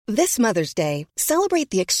This Mother's Day, celebrate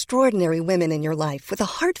the extraordinary women in your life with a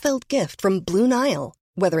heartfelt gift from Blue Nile.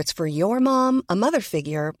 Whether it's for your mom, a mother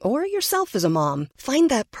figure, or yourself as a mom, find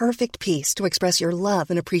that perfect piece to express your love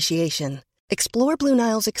and appreciation. Explore Blue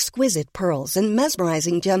Nile's exquisite pearls and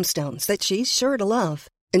mesmerizing gemstones that she's sure to love.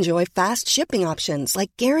 Enjoy fast shipping options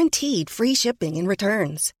like guaranteed free shipping and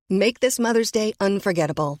returns. Make this Mother's Day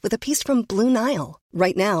unforgettable with a piece from Blue Nile.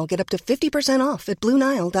 Right now, get up to 50% off at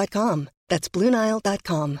BlueNile.com. That's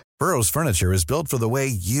BlueNile.com. Burrow's furniture is built for the way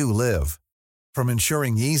you live. From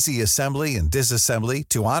ensuring easy assembly and disassembly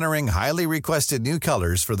to honoring highly requested new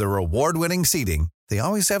colors for their award-winning seating, they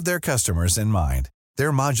always have their customers in mind.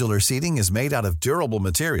 Their modular seating is made out of durable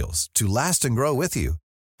materials to last and grow with you.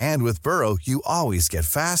 And with Burrow, you always get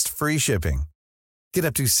fast, free shipping. Get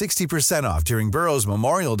up to 60% off during Burrow's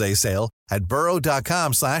Memorial Day sale at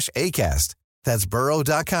burrow.com/ACAST. That's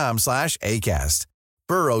burrow.com/ACAST.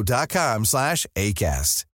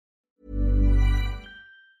 burrow.com/ACAST.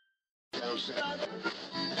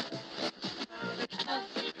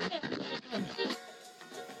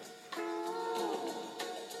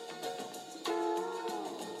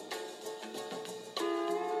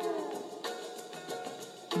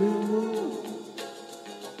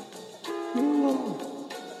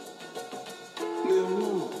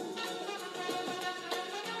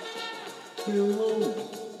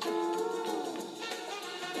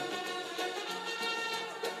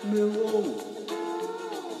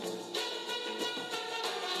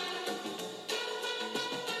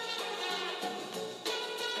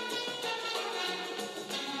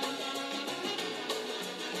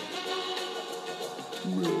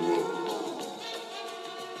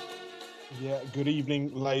 Good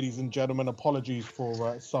evening, ladies and gentlemen. Apologies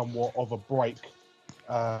for somewhat of a break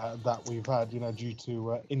that we've had, due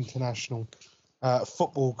to international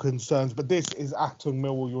football concerns. But this is Acton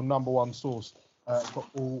Millwall, your number one source for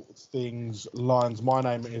all things Lions. My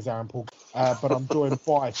name is Aaron Paul, but I'm joined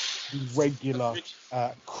by the regular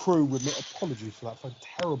crew with me. Apologies for that, for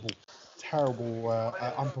terrible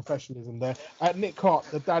unprofessionalism there. Nick Hart,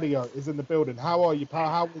 the daddy-o, is in the building. How are you,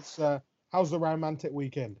 pal? How's the romantic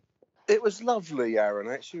weekend? It was lovely, Aaron.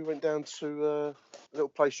 Actually, we went down to a little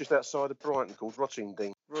place just outside of Brighton called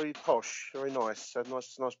Rottingdean. Very posh, very nice. Had a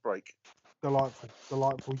nice break.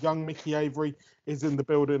 Delightful. Young Mickey Avery is in the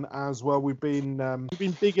building as well. We've been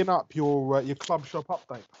digging up your club shop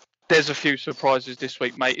update. There's a few surprises this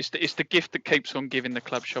week, mate. It's the gift that keeps on giving, the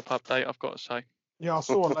club shop update, I've got to say. Yeah, I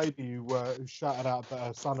saw a lady who shouted out that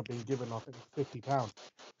her son had been given, I think, £50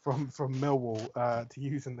 from Millwall to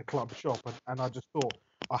use in the club shop, and I just thought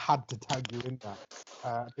I had to tag you in that.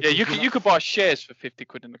 You could buy shares for 50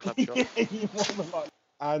 quid in the club shop.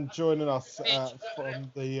 And joining us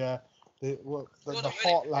from the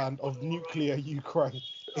heartland of nuclear Ukraine,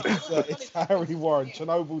 it's Harry Warren.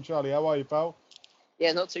 Chernobyl Charlie, how are you, pal?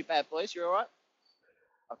 Yeah, not too bad, boys. You all right?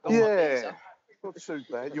 Yeah. Not too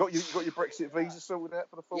bad. You got your Brexit visa sorted out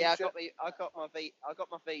for the fall? Yeah, I got my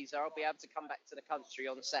visa. I'll be able to come back to the country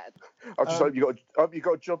on Saturday. I just hope you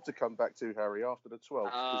got a job to come back to, Harry, after the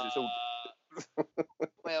 12th. It's all...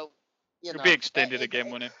 Well, it'll be extended again,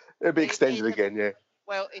 won't it? It'll be extended again, yeah.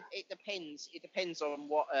 Well, it depends. It depends on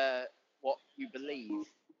what you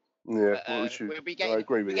believe. Yeah, I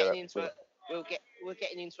agree with you. We're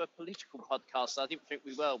getting into a political podcast. I didn't think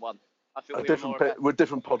we were one. I think we're a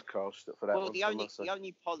different podcast for that. Well, the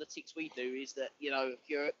only politics we do is that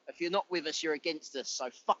if you're not with us, you're against us. So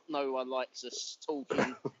fuck no one likes us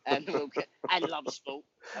talking, and and love sport,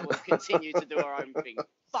 and we'll continue to do our own thing.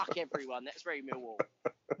 Fuck everyone. That's very Millwall.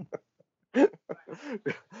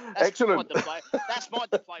 Excellent. That's my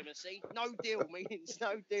diplomacy. No deal means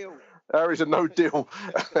no deal. There is a no deal.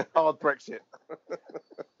 Hard Brexit.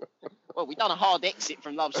 Well, we've done a hard exit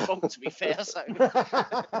from Love Sport, to be fair. So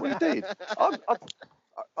we did. I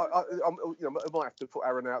might have to put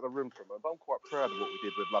Aaron out of the room for a moment, but I'm quite proud of what we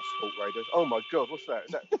did with Love Sport Radio. Oh my God, what's that?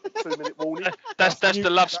 Is that 2-minute warning? That's the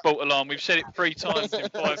Love Sport alarm. We've said it 3 times in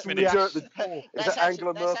 5 minutes. Is that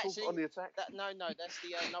Angela Merkel on the attack? No, that's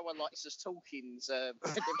the no one likes us talking's. They've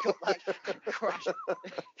got like crash,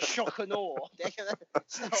 shock and awe. They're gonna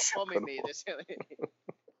start bombing me.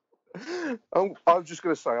 I was just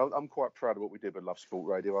going to say, I'm quite proud of what we did with Love Sport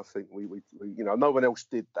Radio. I think we no one else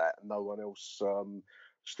did that. No one else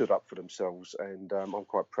stood up for themselves, and I'm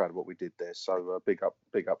quite proud of what we did there. So big up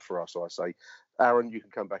for us, I say. Aaron, you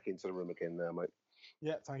can come back into the room again now, mate.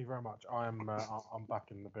 Yeah, thank you very much. I'm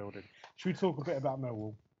back in the building. Should we talk a bit about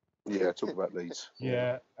Millwall? Yeah, talk about Leeds.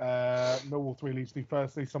 Yeah, Millwall 3 Leeds 2.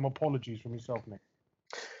 Firstly, some apologies from yourself, Nick.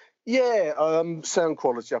 Yeah, sound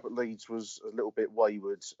quality up at Leeds was a little bit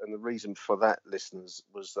wayward, and the reason for that, listeners,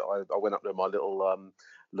 was that I went up there with my little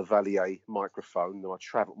Lavalier microphone, my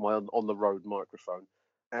on the road microphone,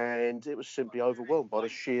 and it was simply overwhelmed by the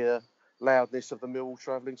sheer loudness of the Millwall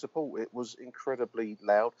travelling support. It was incredibly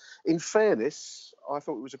loud. In fairness, I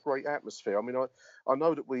thought it was a great atmosphere. I mean, I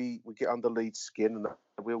know that we get under Leeds' skin and that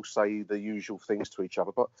we all say the usual things to each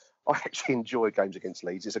other, but I actually enjoy games against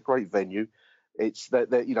Leeds. It's a great venue. It's that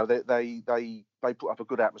they put up a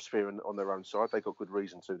good atmosphere on their own side. They got good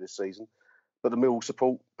reason to this season, but the Millwall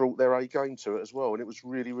support brought their A game to it as well, and it was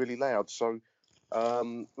really, really loud. So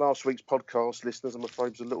last week's podcast, listeners, I'm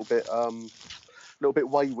afraid, was a little bit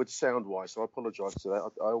wayward sound wise. So I apologise for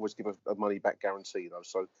that. I always give a money back guarantee though.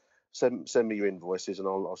 So send me your invoices and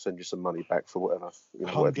I'll send you some money back for whatever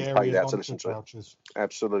whatever you paid out to listen to it.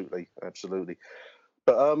 Absolutely.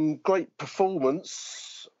 But great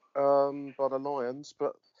performance by the Lions.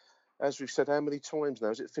 But as we've said, how many times now?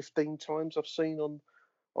 Is it 15 times I've seen on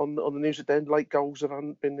the news at the end? Late goals have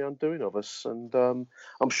been the undoing of us, and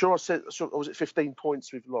I'm sure I said, was it 15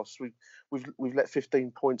 points we've lost? We've let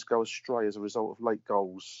 15 points go astray as a result of late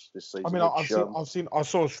goals this season. I mean, I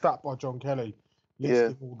saw a stat by John Kelly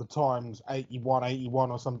listing all the times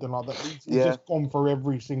 81 or something like that. He's just gone through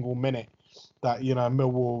every single minute that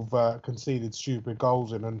Millwall have conceded stupid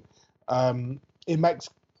goals in, and it makes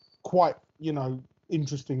quite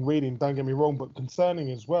interesting reading. Don't get me wrong, but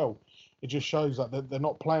concerning as well. It just shows that they're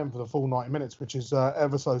not playing for the full 90 minutes, which is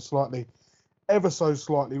ever so slightly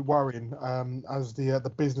worrying as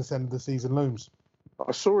the business end of the season looms.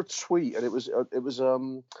 I saw a tweet, and it was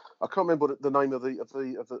I can't remember what the name of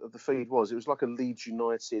the feed was. It was like a Leeds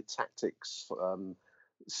United tactics.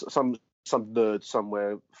 Some nerd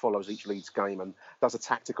somewhere follows each Leeds game and does a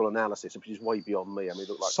tactical analysis, which is way beyond me. I mean, it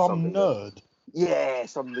looked like some nerd.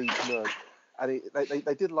 Some Leeds nerd. And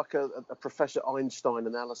they did like a Professor Einstein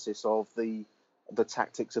analysis of the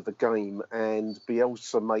tactics of the game, and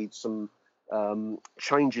Bielsa made some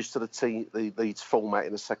changes to the Leeds format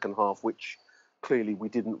in the second half, which clearly we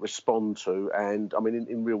didn't respond to. And I mean,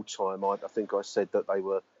 in real time, I think I said that they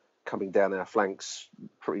were coming down our flanks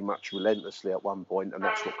pretty much relentlessly at one point, and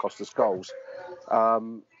that's what cost us goals.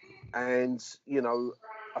 And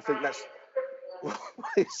I think that's.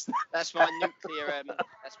 That's my nuclear.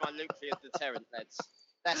 That's my nuclear deterrent, lads.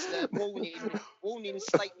 That's the warning,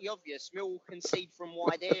 slightly obvious. Mill concede from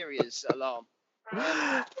wide areas alarm.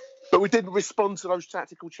 But we didn't respond to those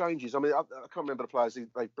tactical changes. I mean, I can't remember the players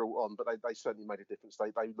they brought on, but they certainly made a difference.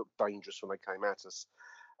 They looked dangerous when they came at us.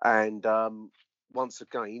 And once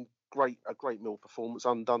again, a great Mill performance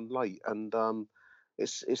undone late, and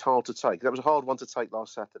it's hard to take. That was a hard one to take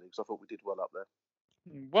last Saturday because I thought we did well up there.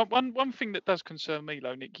 One thing that does concern me,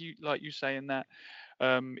 though, Nick, you saying that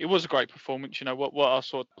it was a great performance. What I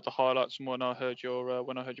saw the highlights and when I heard your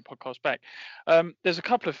podcast back. There's a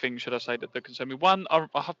couple of things, should I say, that concern me. One,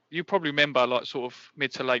 you probably remember like sort of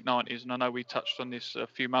mid to late 90s, and I know we touched on this a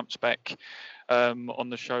few months back on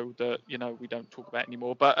the show that we don't talk about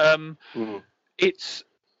anymore. But it's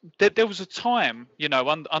there was a time,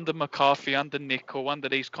 under McCarthy, under Nicol, under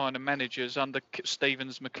these kind of managers, under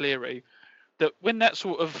Stevens, McCleary, that when that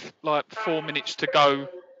sort of like 4 minutes to go,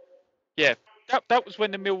 that was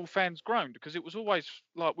when the Millwall fans groaned, because it was always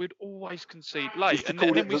like we'd always concede late. And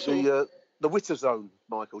then we saw the Witter zone,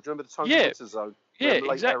 Michael. Do you remember the Tony Witter zone? Yeah,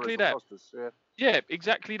 exactly that. Yeah,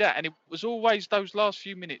 exactly that. And it was always those last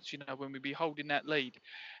few minutes, when we'd be holding that lead.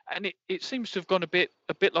 And it seems to have gone a bit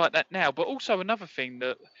like that now. But also another thing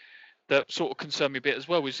that sort of concerned me a bit as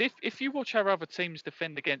well is if you watch how other teams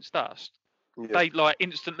defend against us, they like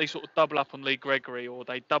instantly sort of double up on Lee Gregory, or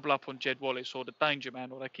they double up on Jed Wallace, or the danger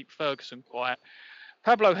man, or they keep Ferguson quiet.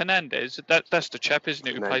 Pablo Hernandez, that's the chap, isn't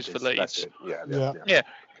it, who plays for Leeds? Yeah.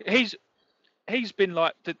 He's been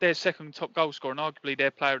like their second top goal scorer and arguably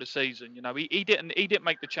their player of the season. He didn't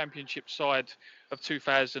make the championship side of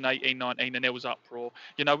 2018-19, and there was uproar.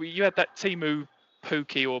 You had that Timu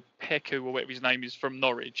Pukki or Peku or whatever his name is from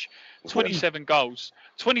Norwich, 27 goals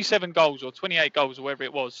or 28 goals or whatever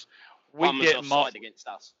it was. We didn't mark against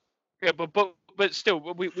us. Yeah, but still,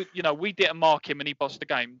 we didn't mark him and he bossed the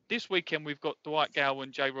game. This weekend we've got Dwight Gow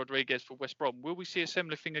and Jay Rodriguez for West Brom. Will we see a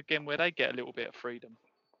similar thing again where they get a little bit of freedom?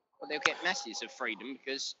 Well, they'll get masses of freedom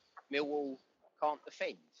because Millwall can't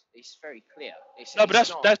defend. It's very clear.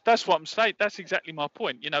 That's what I'm saying. That's exactly my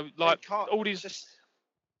point. All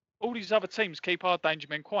these other teams keep our danger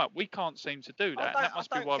men quiet. We can't seem to do that. And that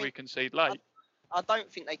must be why we concede late. I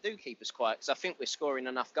don't think they do keep us quiet, because I think we're scoring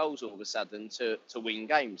enough goals all of a sudden to win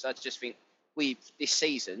games. I just think this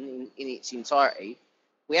season, in its entirety,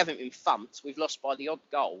 we haven't been thumped. We've lost by the odd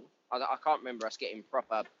goal. I can't remember us getting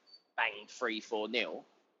proper banged 3-4-0.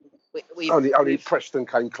 Only Preston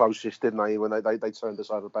came closest, didn't they? When they turned us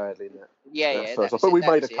over badly in that. Yeah. First. I thought we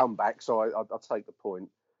made a comeback, so I'll take the point.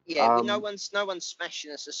 Yeah, no one's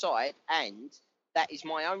smashing us aside, and that is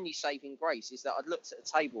my only saving grace. Is that I'd looked at the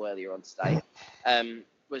table earlier on today,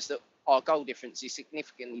 was that our goal difference is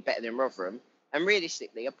significantly better than Rotherham, and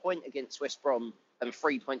realistically, a point against West Brom and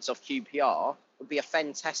 3 points off QPR would be a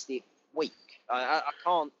fantastic week. I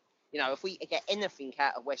can't, if we get anything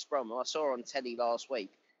out of West Brom, I saw on telly last week,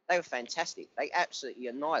 they were fantastic. They absolutely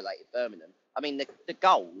annihilated Birmingham. I mean, the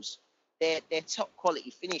goals, they're top quality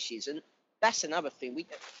finishes, and that's another thing.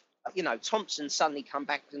 Thompson suddenly come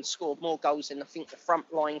back and scored more goals than I think the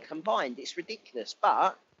front line combined. It's ridiculous,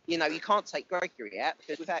 but you can't take Gregory out,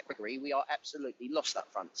 because without Gregory, we are absolutely lost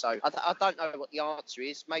up front. So I don't know what the answer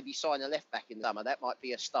is. Maybe sign a left back in the summer, that might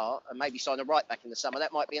be a start, and maybe sign a right back in the summer,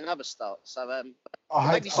 that might be another start. So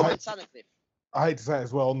maybe sign Tunnicliffe. I hate to say it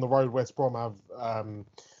as well. On the road, West Brom have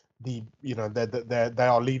they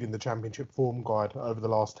are leading the Championship form guide over the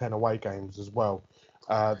last 10 away games as well.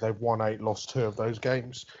 They've won 8, lost 2 of those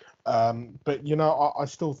games. But I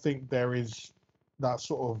still think there is that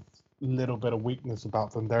sort of little bit of weakness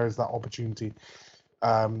about them. There is that opportunity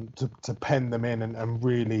to pen them in and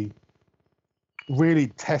really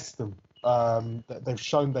test them. They've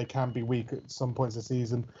shown they can be weak at some points of the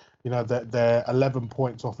season. They're 11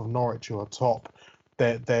 points off of Norwich, who are top.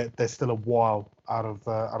 They're still a while out of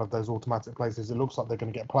those automatic places. It looks like they're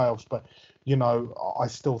going to get playoffs, but I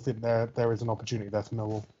still think there is an opportunity there for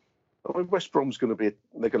Millwall. I mean, West Brom's they're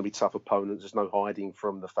going to be tough opponents. There's no hiding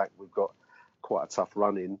from the fact we've got quite a tough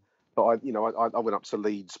run in. But I went up to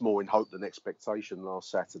Leeds more in hope than expectation last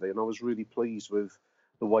Saturday, and I was really pleased with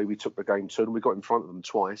the way we took the game to them. We got in front of them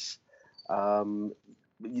twice.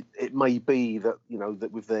 It may be that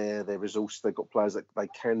that with their resource, they've got players that they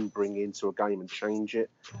can bring into a game and change it.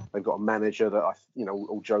 They've got a manager that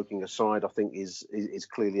all joking aside, I think is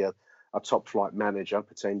clearly a top flight manager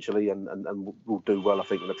potentially, and will do well, I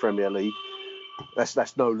think, in the Premier League.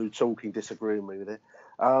 That's no Lou talking, disagreeing with it.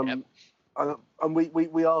 Yep. And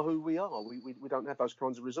we are who we are. We don't have those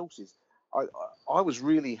kinds of resources. I was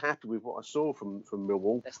really happy with what I saw from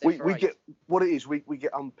Millwall. We get what it is. We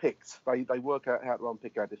get unpicked. They work out how to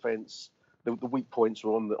unpick our defence. The weak points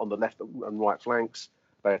were on the left and right flanks.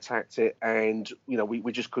 They attacked it, and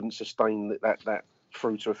we just couldn't sustain that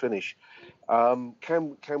through to a finish.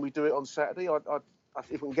 Can we do it on Saturday? If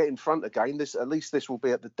we can get in front again, at least this will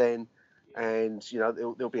be at the Den, and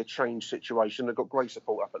there'll be a change situation. They've got great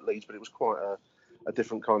support up at Leeds, but it was quite a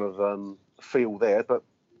different kind of feel there. But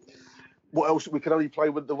what else? We can only play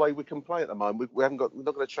with the way we can play at the moment. We're not going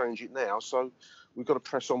to change it now, so we've got to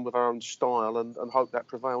press on with our own style and hope that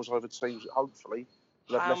prevails over teams. Hopefully,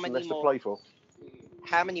 we'll have less and less to play for.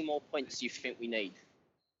 How many more points do you think we need?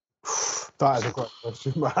 That is a great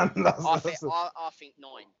question, man. I think 9.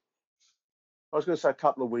 I was going to say a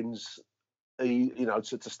couple of wins,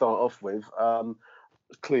 to start off with.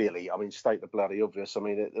 Clearly, I mean, state the bloody obvious. I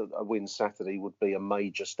mean, a win Saturday would be a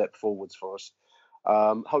major step forwards for us.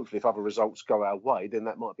 Hopefully, if other results go our way, then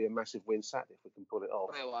that might be a massive win Saturday if we can pull it off.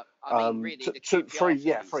 Well, I mean, really, the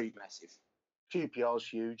QPR three. Massive. QPR's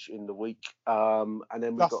huge in the week, and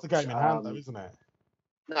then we've got the game in hand, though, isn't it?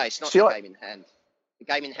 No, it's not the game in hand. The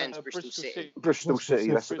game in hand is Bristol City. Bristol City.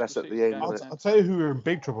 That's at the end. I'll tell you who are in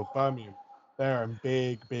big trouble. Birmingham. They're in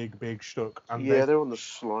big shtuck. And they're on the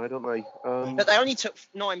slide, aren't they? But they only took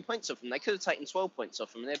 9 points off them. They could have taken 12 points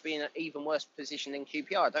off them, and they'd be in an even worse position than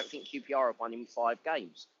QPR. I don't think QPR have won in 5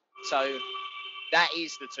 games. So that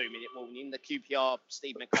is the 2-minute warning, the QPR,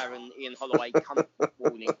 Steve McLaren, Ian Holloway cunt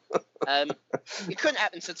warning. It couldn't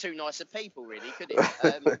happen to 2 nicer people, really, could it?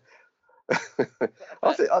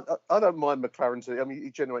 I don't mind McLaren. I mean,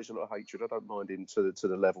 he generates a lot of hatred. I don't mind him to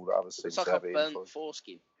the level that others seem to have. It's like a burnt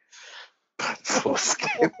foreskin.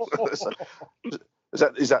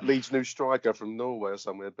 Is that Leeds' new striker from Norway or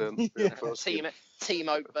somewhere? Timo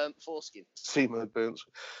burnt foreskin. Timo burnt.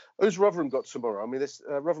 Who's Rotherham got tomorrow? I mean,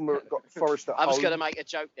 Rotherham got Forest at home. I was going to make a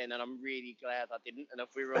joke then, and I'm really glad I didn't. And if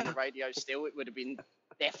we were on the radio still, it would have been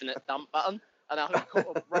definite dump button. And I could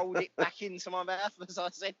have rolled it back into my mouth as I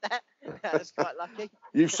said that. That was quite lucky.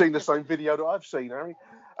 You've seen the same video that I've seen, Harry.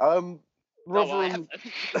 Rotherham.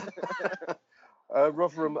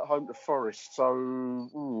 Rotherham at home to Forest.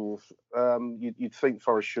 So you'd think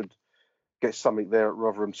Forest should get something there at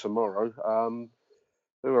Rotherham tomorrow.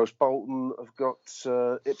 Who else? Bolton have got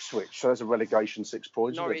Ipswich. So there's a relegation 6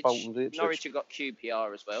 points. Norwich have got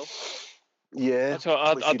QPR as well. Yeah. So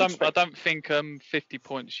I don't think 50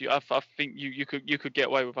 points. I think you could get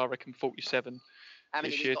away with, I reckon, 47. How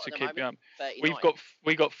many this we year got to at the keep you up. moment?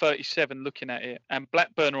 We got 37 looking at it, and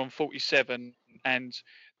Blackburn are on 47, and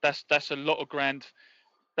that's a lot of grand.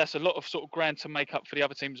 That's a lot of sort of grand to make up for the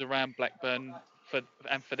other teams around Blackburn for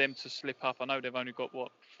them to slip up. I know they've only got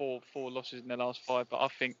four losses in their last 5, but I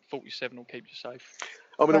think 47 will keep you safe.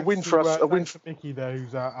 I mean, a win for us. A win for Mickey, though,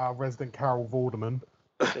 who's our resident Carol Vorderman.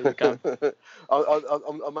 There you go.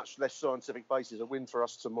 On a much less scientific basis, a win for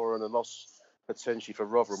us tomorrow and a loss potentially for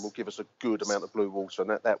Rotherham will give us a good amount of blue water,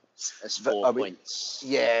 and that's 4 points.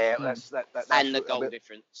 Yeah, that's and the goal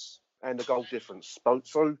difference. And the goal difference.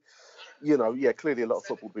 So, clearly a lot of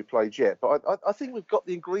football to be played yet, but I think we've got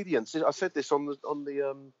the ingredients. I said this on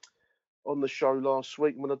the show last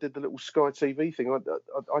week when I did the little Sky TV thing.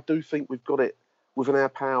 I do think we've got it within our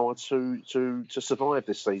power to survive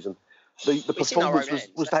this season. The performance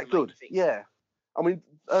was that good. Yeah, I mean,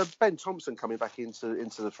 Ben Thompson coming back into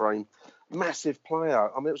the frame, massive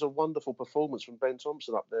player. I mean, it was a wonderful performance from Ben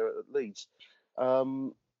Thompson up there at Leeds.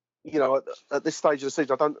 At this stage of the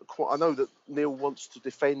season, I know that Neil wants to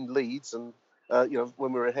defend Leeds, and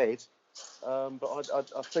when we're ahead. But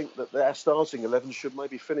I think that our starting 11 should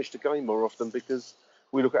maybe finish the game more often, because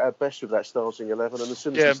we look at our best with that starting 11, and as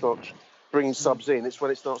soon as we start bringing subs in, it's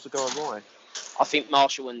when it starts to go awry. I think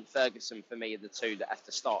Marshall and Ferguson, for me, are the two that have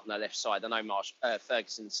to start on the left side. I know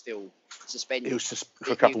Ferguson's still suspended. He was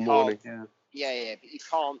for a couple more. Yeah, but you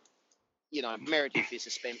can't. Meredith is a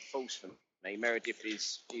spent force for me. Meredith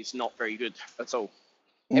is not very good at all.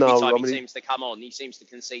 Every time he seems to come on, he seems to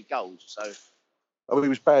concede goals. So. I mean, he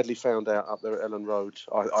was badly found out up there at Ellen Road.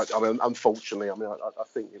 I mean, unfortunately, I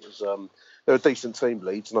think it was they're a decent team,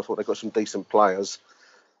 Leeds, and I thought they got some decent players.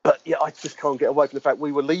 But yeah, I just can't get away from the fact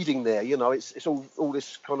we were leading there. It's all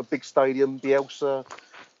this kind of big stadium, Bielsa.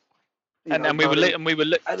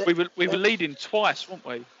 We were leading twice, weren't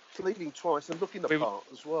we? Leading twice and looking the part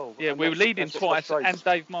as well. Yeah, we were leading twice, and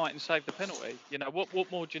Dave Martin saved the penalty.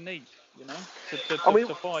 What more do you need? To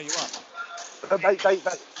fire you up.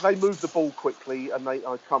 They moved the ball quickly, and I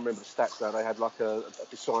can't remember the stats now. They had like a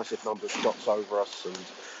decisive number of shots over us, and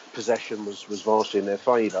possession was vastly in their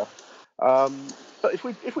favour. But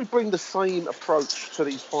if we bring the same approach to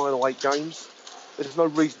these final 8 games, there's no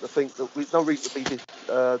reason to think that no reason to be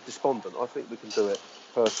despondent. I think we can do it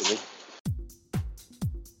personally.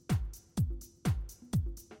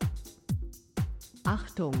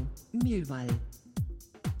 Achtung, Millwall.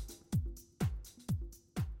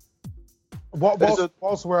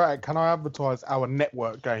 Whilst we're at it, can I advertise our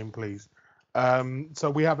network game, please?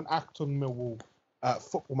 So we have an Acton Millwall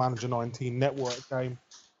Football Manager 19 network game.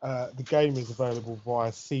 The game is available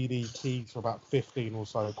via CD keys for about 15 or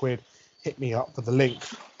so quid. Hit me up for the link.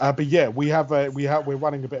 But yeah, we're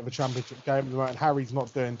running a bit of a championship game at the moment. Harry's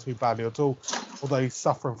not doing too badly at all, although he's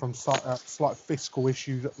suffering from slight fiscal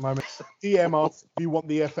issues at the moment. DM us if you want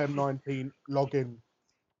the FM19 login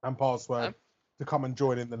and password to come and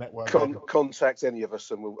join in the network. Contact any of us,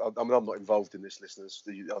 and I'm not involved in this, listeners.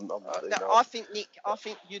 I think, Nick,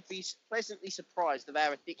 you'd be pleasantly surprised of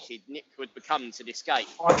how addicted Nick would become to this game.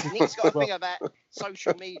 Nick's got a thing about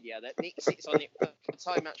social media that Nick sits on it for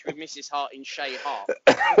so much with Mrs. Hart in Shea Hart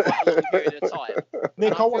for quite a long period of time.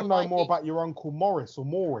 Nick, I want to know more about your uncle Morris or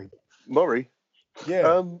Maury. Maury?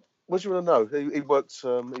 Yeah. What do you want to know? He worked.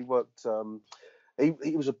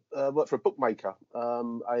 He was worked for a bookmaker,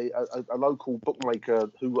 a local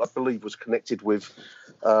bookmaker who I believe was connected with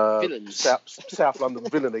South London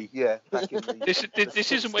villainy. Yeah. Back in the,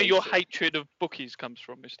 this isn't where your hatred of bookies comes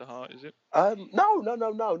from, Mr. Hart, is it? No.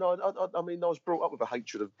 I mean, I was brought up with a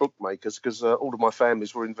hatred of bookmakers because all of my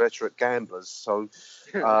families were inveterate gamblers. So,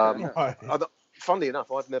 funnily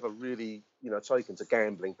enough, I've never really, taken to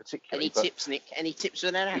gambling particularly. Any tips, Nick? Any tips for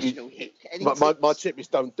the national hit? My tip is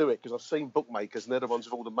don't do it, because I've seen bookmakers and they're the ones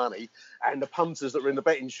with all the money, and the punters that were in the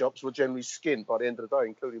betting shops were generally skinned by the end of the day,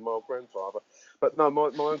 including my old grandfather. But no, my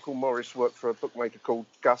uncle Morris worked for a bookmaker called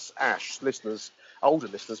Gus Ash. Older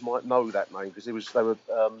listeners might know that name, because they were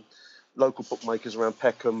local bookmakers around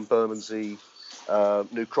Peckham, Bermondsey,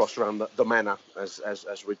 New Cross, around the manor,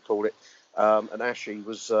 as we'd call it. And Ashy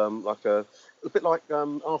was like a bit like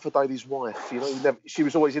Arthur Daly's wife. She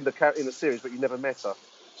was always in the series, but you never met her.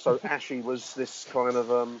 So Ashy was this kind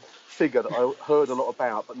of figure that I heard a lot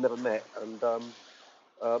about but never met. And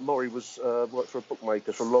Maury worked for a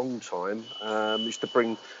bookmaker for a long time. Used to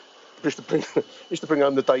bring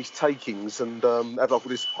home the day's takings and have like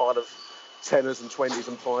this pile of tenors and 20s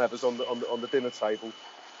and fivers on the dinner table.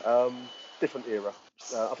 Different era.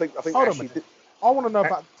 I think Ashy did. I want to know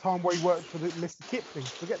about the time where he worked for Mr. Kipling.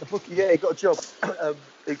 Forget the bookie. Yeah, he got a job.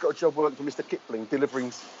 He got a job working for Mr. Kipling, delivering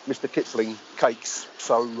Mr. Kipling cakes.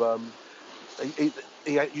 So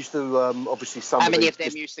he used to obviously some. How many of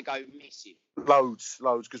them used to go missing? Loads,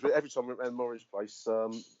 because every time we went around Morris Place, there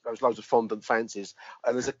was loads of fondant fancies.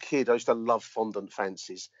 And as a kid, I used to love fondant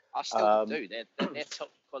fancies. I still do. They're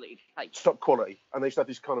top quality cakes. Top quality, and they used to have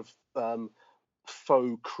this kind of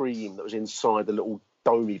faux cream that was inside the little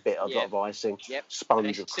domey bit of icing,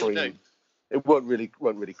 sponge of cream. It weren't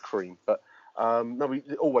really cream, but no, we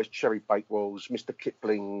always cherry baked rolls, Mr.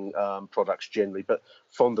 Kipling products generally, but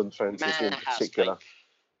fondant fancies in particular.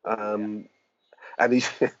 And he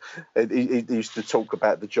used to talk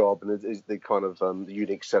about the job, and the kind of the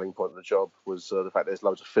unique selling point of the job was the fact there's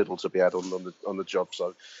loads of fiddle to be had on the job.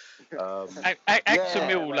 So, Acton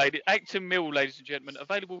Mill, ladies and gentlemen,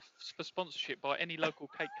 available for sponsorship by any local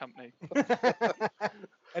cake company.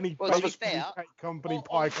 Any cake company,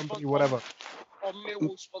 pie company, whatever. On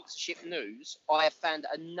Millwall sponsorship news, I have found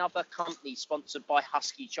another company sponsored by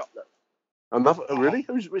Husky Chocolate. Another? Really?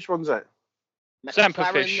 Which one's that?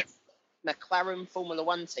 Zamperfish. McLaren Formula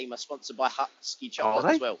One team are sponsored by Husky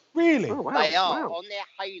Chocolate as well. Really? Oh, wow. They are on their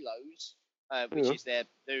halos, which is their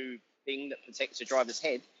new thing that protects the driver's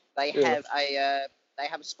head. They have a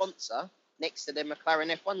sponsor next to their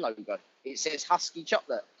McLaren F1 logo. It says Husky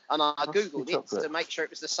Chocolate, and I googled it to make sure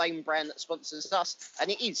it was the same brand that sponsors us,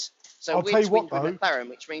 and it is. So we're twinned with McLaren,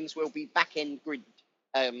 which means we'll be back-end grid,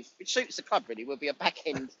 which suits the club really. We'll be a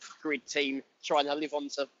back-end grid team trying to live on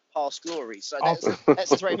to past glories. So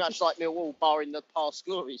that's very much like Millwall, barring the past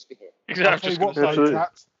glories bit. Exactly.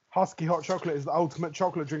 Husky hot chocolate is the ultimate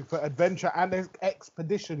chocolate drink for adventure and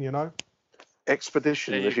expedition, you know.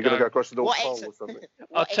 Expedition, if you're going to go across the North Pole or something.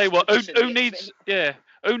 I'll tell you what, who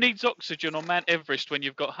needs oxygen on Mount Everest when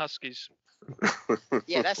you've got Huskies?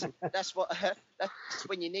 Yeah, that's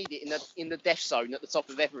when you need it in the death zone at the top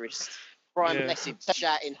of Everest. Brian Blessed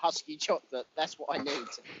shouting Husky Chocolate, that's what I need.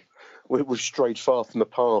 We've strayed far from the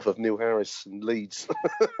path of Neil Harris and Leeds.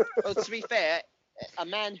 Well, to be fair, a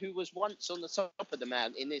man who was once on the top of the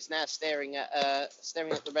mountain is now staring at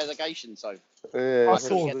the relegation zone. I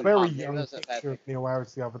saw a very young picture of Neil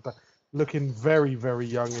Harris the other day, looking very, very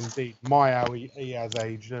young indeed. How he has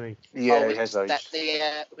aged, doesn't he? Yeah, he has aged.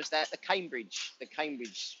 Was that the Cambridge?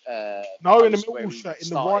 No, in the Millwall shirt, in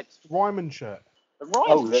the Ryman shirt. The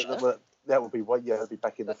Ryman shirt? That would be that'd be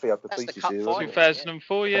back in the Fiat Police year,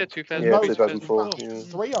 2004, 2004. 2004.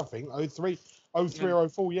 03, I think. 03 or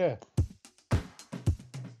 04, yeah.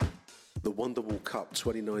 The Wonderwall Cup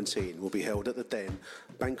 2019 will be held at the Den,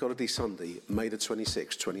 Bank Holiday Sunday, May the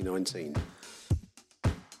 26th, 2019.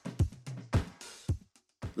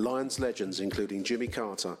 Lions legends including Jimmy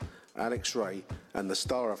Carter, Alex Ray and the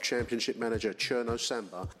star of Championship manager Cherno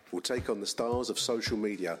Samba will take on the stars of social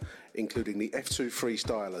media, including the F2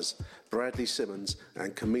 freestylers, Bradley Simmons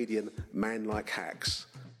and comedian Man Like Hacks.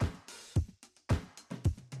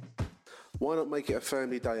 Why not make it a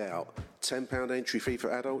family day out? £10 entry fee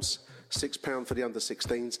for adults, £6 for the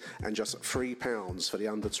under-16s and just £3 for the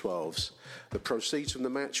under-12s. The proceeds from the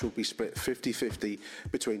match will be split 50-50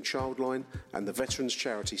 between Childline and the veterans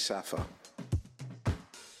charity SAFA.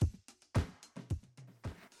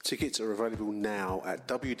 Tickets are available now at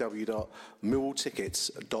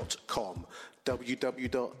www.millwalltickets.com.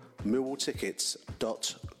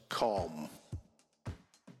 www.millwalltickets.com.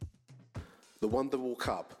 The Wonderwall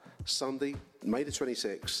Cup, Sunday, May the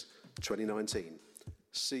 26th, 2019.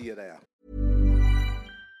 See you there.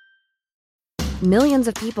 Millions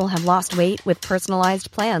of people have lost weight with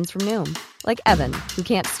personalized plans from Noom. Like Evan, who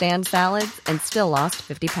can't stand salads and still lost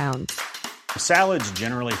 50 pounds. Salads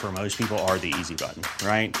generally for most people are the easy button,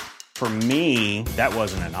 right? For me, that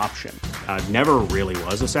wasn't an option. I never really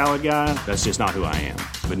was a salad guy. That's just not who I am.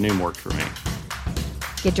 But Noom worked for me.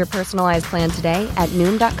 Get your personalized plan today at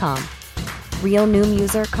Noom.com. Real Noom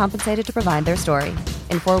user compensated to provide their story.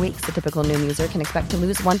 In 4 weeks, the typical Noom user can expect to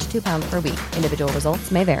lose 1 to 2 pounds per week. Individual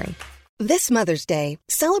results may vary. This Mother's Day,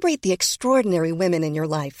 celebrate the extraordinary women in your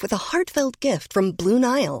life with a heartfelt gift from Blue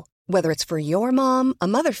Nile. Whether it's for your mom, a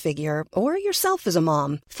mother figure, or yourself as a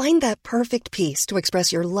mom, find that perfect piece to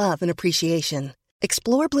express your love and appreciation.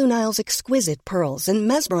 Explore Blue Nile's exquisite pearls and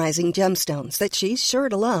mesmerizing gemstones that she's sure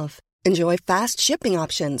to love. Enjoy fast shipping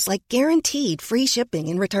options like guaranteed free shipping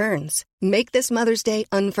and returns. Make this Mother's Day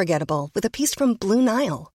unforgettable with a piece from Blue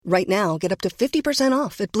Nile. Right now, get up to 50%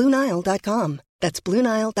 off at BlueNile.com. That's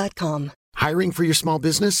BlueNile.com. Hiring for your small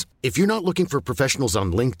business? If you're not looking for professionals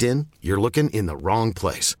on LinkedIn, you're looking in the wrong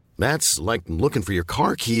place. That's like looking for your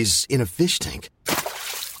car keys in a fish tank.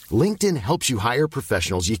 LinkedIn helps you hire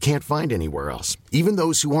professionals you can't find anywhere else, even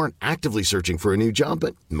those who aren't actively searching for a new job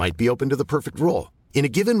but might be open to the perfect role. In a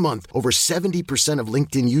given month, over 70% of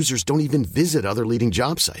LinkedIn users don't even visit other leading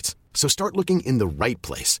job sites. So start looking in the right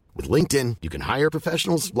place. With LinkedIn, you can hire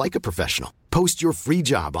professionals like a professional. Post your free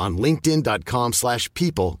job on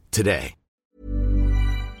linkedin.com/people today.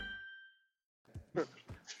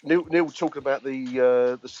 Neil talking about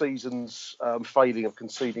the season's failing of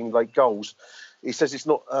conceding late goals. He says it's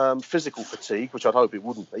not physical fatigue, which I'd hope it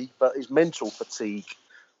wouldn't be, but it's mental fatigue.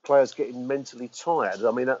 Players getting mentally tired. I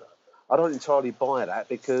mean, I don't entirely buy that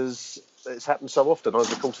because it's happened so often over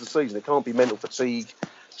the course of the season. It can't be mental fatigue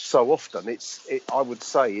so often. I would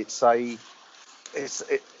say it's a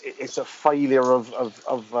failure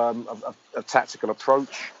of tactical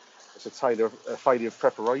approach. It's a failure of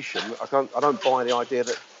preparation. I don't buy the idea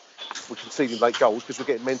that we're conceding late goals because we're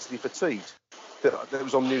getting mentally fatigued. That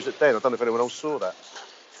was on news at Den. I don't know if anyone else saw that.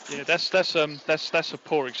 Yeah, that's a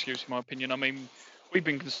poor excuse in my opinion. I mean, we've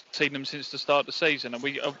been conceding them since the start of the season, and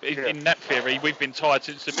in that theory, we've been tired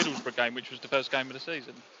since the Middlesbrough game, which was the first game of the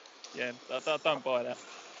season. Yeah, I don't buy that.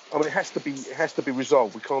 I mean, it has to be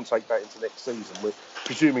resolved. We can't take that into next season. We're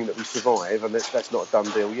presuming that we survive, and that's not a done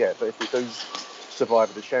deal yet. But if we do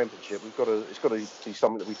survive the Championship, it's got to be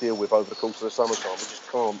something that we deal with over the course of the summertime. We just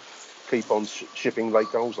can't keep on shipping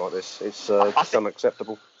late goals like this. It's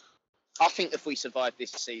unacceptable. I think if we survive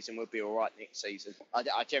this season, we'll be all right next season.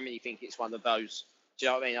 I generally think it's one of those. Do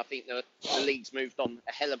you know what I mean? I think the league's moved on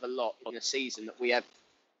a hell of a lot in a season that we have.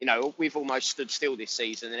 You know, we've almost stood still this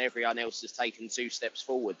season, and everyone else has taken 2 steps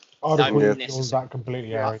forward. I'd agree with that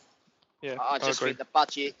completely, Harry. Yeah, I just think the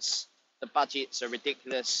budgets are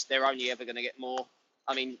ridiculous. They're only ever going to get more.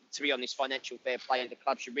 I mean, to be honest, financial fair play, the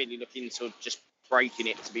club should really look into just breaking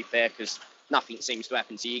it, to be fair, because nothing seems to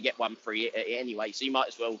happen. So you get one free anyway. So you might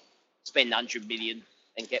as well spend 100 million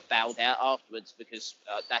and get bailed out afterwards, because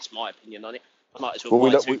that's my opinion on it. I might as well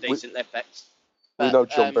buy 2 decent left backs. We know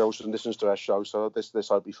John Belson listens to our show, so let's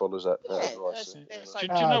hope he follows that advice. Do you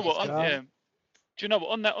know what? Do you know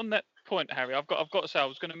what? On that point, Harry, I've got to say I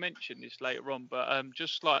was going to mention this later on, but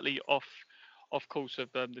just slightly off course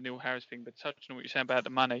of the Neil Harris thing, but touching on what you're saying about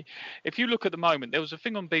the money. If you look at the moment, there was a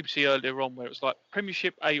thing on BBC earlier on where it was like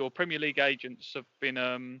Premiership or Premier League agents have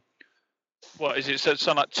been what is it? So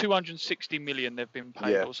something like 260 million they've been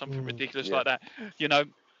paid or something ridiculous like that. You know,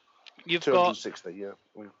 you've 260, got.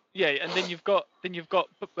 Yeah, and then you've got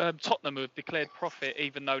Tottenham who have declared profit,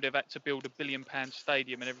 even though they've had to build £1 billion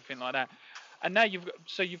stadium and everything like that. And now you've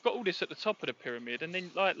got all this at the top of the pyramid, and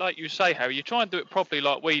then like you say, Harry, you try and do it properly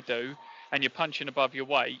like we do, and you're punching above your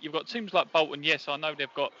weight. You've got teams like Bolton. Yes, I know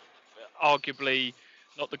they've got arguably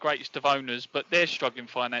not the greatest of owners, but they're struggling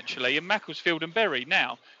financially. And Macclesfield and Bury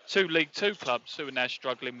now, 2 League Two clubs who are now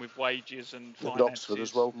struggling with wages and finances. Oxford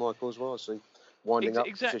as well, Michael, as well, I see. Winding up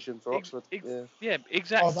position for Oxford. Yeah,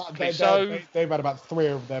 exactly. They've had about 3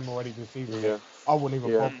 of them already this season. Yeah. I wouldn't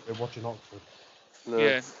even bother watching Oxford. No.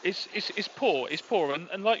 Yeah, it's poor. It's poor,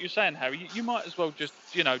 and like you're saying, Harry, you might as well just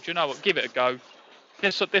do you know what? Give it a go.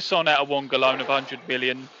 Let's sign out a Wonga loan of 100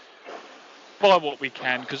 million. Buy what we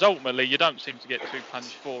can, because ultimately you don't seem to get too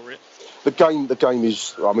punished for it. The game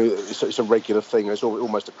is. I mean, it's a regular thing. It's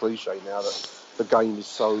almost a cliche now that the game is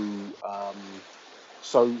so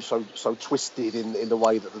twisted in the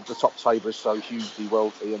way that the top table is so hugely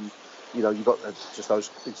wealthy, and you know you've got just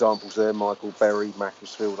those examples there: Michael, Bury,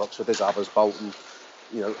 Macclesfield, Oxford. There's others, Bolton.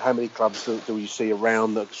 You know, how many clubs do you see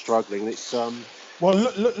around that are struggling? It's well,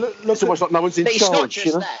 look. It's almost like no one's in charge. It's not just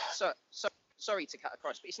you know? that. Sorry to cut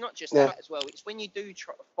across, but it's not just that as well. It's when you do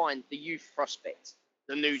try to find the youth prospect,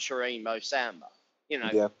 the new Cherimo Samba. You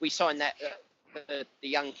know, we signed that the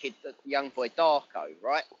young kid, the young boy Darko,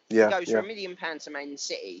 right? Yeah. He goes for £1 million to Man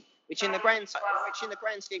City, which in the grand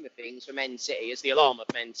scheme of things for Man City, as the alarm of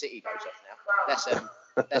Man City goes off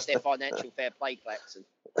now, that's their financial fair play klaxon.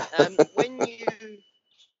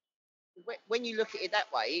 When you look at it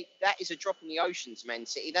that way, that is a drop in the ocean to Man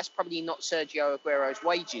City. That's probably not Sergio Aguero's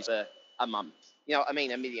wages a month. You know what I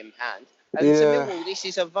mean? £1 million. And to Millwall, this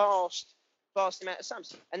is a vast amount of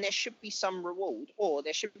sums. And there should be some reward, or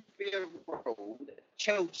there should be a rule that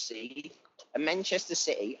Chelsea and Manchester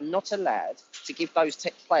City are not allowed to give those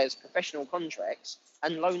players professional contracts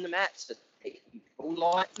and loan them out to people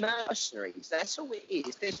like mercenaries. That's all it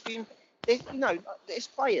is. There's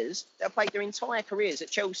players that have played their entire careers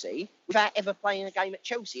at Chelsea without ever playing a game at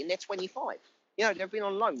Chelsea, and they're 25. You know, they've been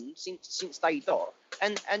on loan since day dot,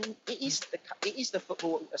 and it is the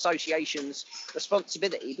Football Association's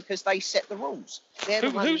responsibility because they set the rules. They're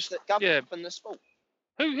the ones that govern the sport.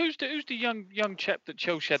 Who's the young chap that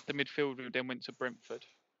Chelsea had, the midfielder who then went to Brentford?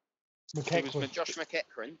 Josh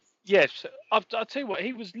McEachran. Yes, I'll tell you what,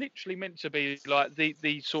 he was literally meant to be like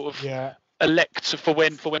the sort of elect for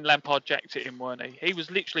when Lampard jacked it in, weren't he? He was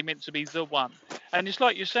literally meant to be the one. And it's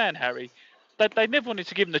like you're saying, Harry, they never wanted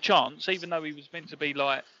to give him the chance, even though he was meant to be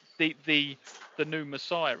like the new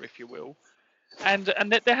Messiah, if you will. And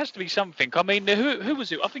there has to be something. I mean, who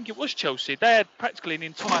was it? I think it was Chelsea. They had practically an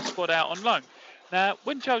entire squad out on loan. Now,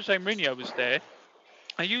 when Jose Mourinho was there,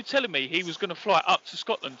 are you telling me he was going to fly up to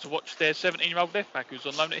Scotland to watch their 17-year-old left-back who's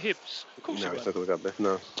on loan at Hibs? Of course no, he he's not going to go there.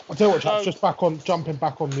 No. I'll tell you what, chaps, just jumping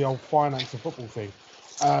back on the old finance of football thing.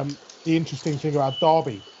 The interesting thing about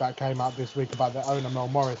Derby that came out this week about their owner, Mel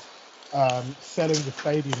Morris, selling the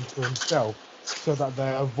stadium to himself so that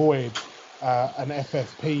they avoid an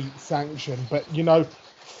FFP sanction. But,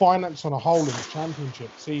 finance on a whole in the Championship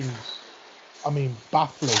seems,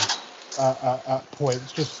 baffling at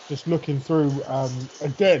points. Just looking through,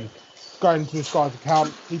 again, going to this guy's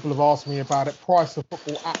account, people have asked me about it. Price of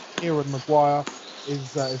Football at Kieran Maguire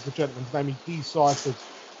is the gentleman's name. He deciphered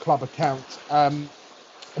club accounts.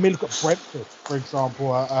 Look at Brentford, for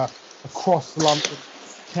example, across London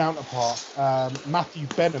counterpart. Matthew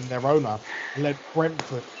Benham, their owner, led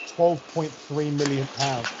Brentford £12.3 million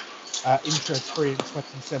interest-free in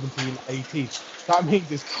 2017-18. That means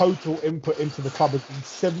his total input into the club has been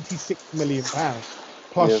 £76 million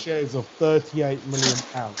plus shares of £38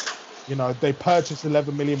 million. They purchased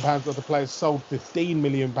 £11 million worth of players, sold £15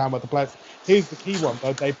 million worth of players. Here's the key one,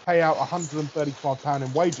 though. They pay out £135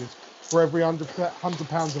 in wages for every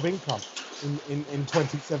 £100 of income in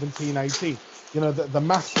 2017-18. The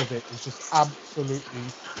mass of it is just absolutely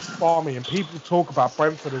farmy. And people talk about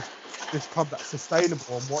Brentford as this club that's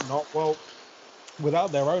sustainable and whatnot. Well,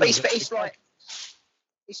 without their own...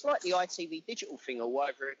 It's like the ITV digital thing all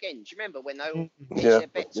over again. Do you remember when they all their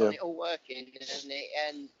bets on it all working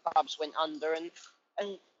and clubs went under and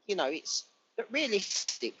it's... But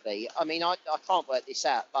realistically, I can't work this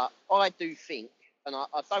out, but I do think, and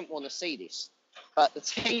I don't want to see this, but the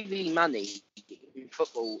TV money in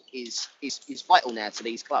football is vital now to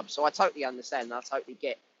these clubs. So I totally understand and I totally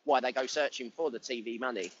get why they go searching for the TV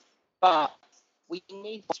money. But we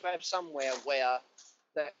need to have somewhere where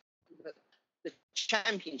the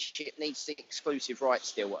Championship needs the exclusive rights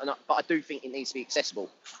still. But I do think it needs to be accessible.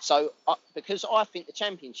 So because I think the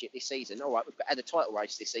Championship this season, all right, we've had a title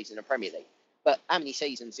race this season in the Premier League. But how many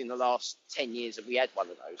seasons in the last 10 years have we had one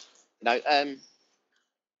of those?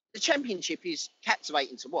 The Championship is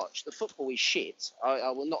captivating to watch. The football is shit.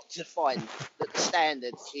 I will not define that the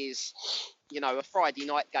standard is, a Friday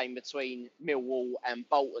night game between Millwall and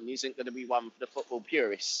Bolton isn't going to be one for the football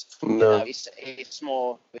purists. No. It's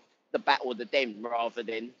more the battle of the den rather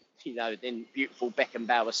than, than beautiful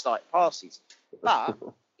Beckenbauer-type passes. But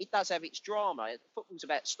it does have its drama. Football's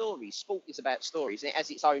about stories. Sport is about stories. And it has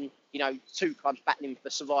its own, two clubs battling for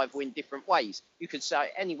survival in different ways. You could say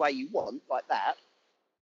it any way you want, like that.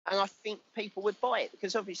 And I think people would buy it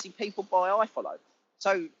because obviously people buy iFollow.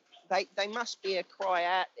 So they must be a cry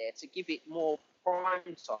out there to give it more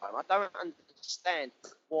prime time. I don't understand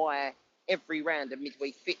why every round of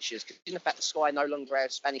midweek fixtures, because in the fact that Sky no longer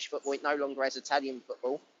has Spanish football, it no longer has Italian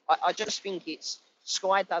football. I just think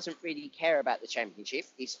Sky doesn't really care about the Championship.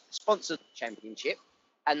 It's sponsored the Championship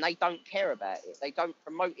and they don't care about it. They don't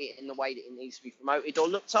promote it in the way that it needs to be promoted or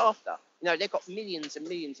looked after. They've got millions and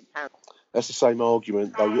millions of pounds. That's the same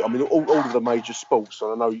argument, though. All of the major sports,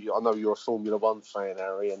 and I know you're a Formula One fan,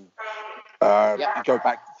 Harry, and you go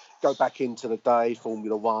back into the day,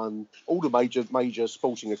 Formula One. All the major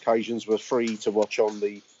sporting occasions were free to watch on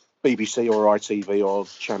the BBC or ITV or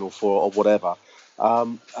Channel 4 or whatever.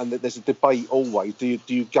 And there's a debate always. Do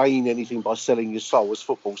you gain anything by selling your soul? As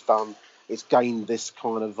football's done, it's gained this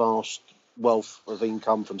kind of vast wealth of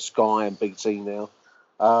income from Sky and BT now.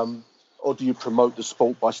 Or do you promote the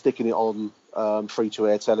sport by sticking it on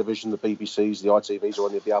free-to-air television, the BBCs, the ITVs, or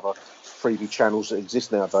any of the other freebie channels that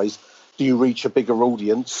exist nowadays? Do you reach a bigger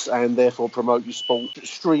audience and therefore promote your sport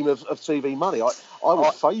stream of TV money? I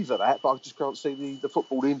would favour that, but I just can't see the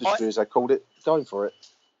football industry, as they called it, going for it.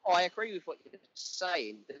 I agree with what you're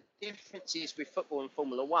saying. The difference is with football and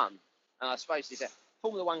Formula One, and I suppose is that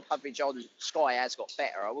Formula One coverage on Sky has got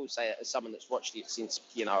better. I will say it as someone that's watched it since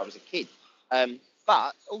I was a kid.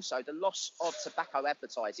 But also the loss of tobacco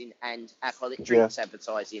advertising and alcoholic drinks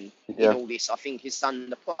advertising in all this, I think, is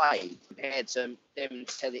underplayed compared to them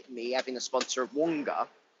telling me having a sponsor of Wonga.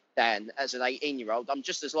 Dan, as an 18-year-old, I'm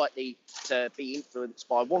just as likely to be influenced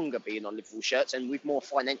by Wonga being on Liverpool shirts and with more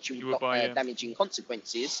financial damaging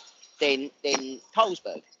consequences than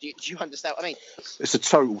Carlsberg. Do you understand what I mean? It's a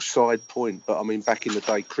total side point, but back in the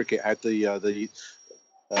day, cricket had the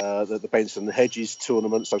the Benson and Hedges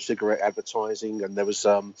tournament, so cigarette advertising, and there was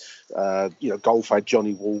golf had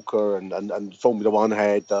Johnny Walker, and Formula One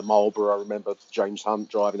had Marlboro. I remember James Hunt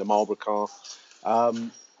driving a Marlboro car.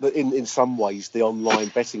 In some ways, the online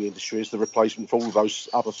betting industry is the replacement for all of those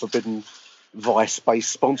other forbidden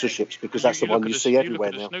vice-based sponsorships, because that's the one you see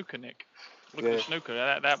everywhere now. Snooker, Nick. Look at the snooker.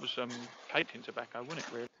 That was patent tobacco, wasn't it?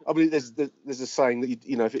 Really? I mean, there's a saying that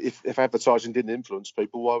if advertising didn't influence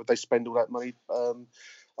people, why would they spend all that money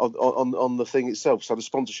on the thing itself? So the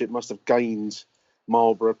sponsorship must have gained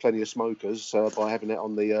Marlboro plenty of smokers by having it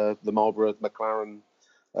on the Marlboro McLaren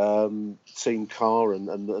team car and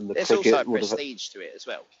the There's cricket. also a prestige to it as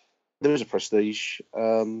well. There is a prestige.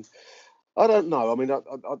 I don't know. I mean,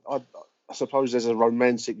 I suppose there's a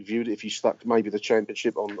romantic view that if you stuck maybe the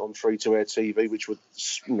championship on free-to-air TV, which would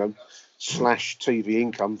slash TV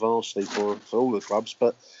income vastly for all the clubs,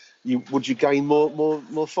 but would you gain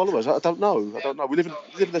more followers? I don't know. We live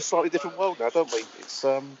in a slightly different world now, don't we? It's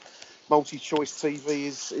multi-choice TV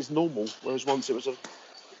is normal, whereas once it was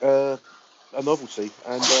a novelty.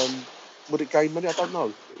 And would it gain money? I don't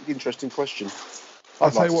know. Interesting question. I'll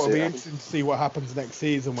tell you what, it'll be interesting to see what happens next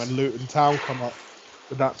season when Luton Town come up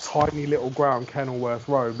with that tiny little ground, Kenilworth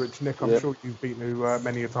Road, which, Nick, I'm sure you've been to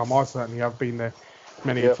many a time. I certainly have been there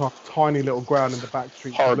many a time. Tiny little ground in the back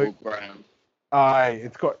street. Horrible ground.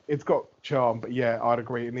 It's got charm, but yeah, I'd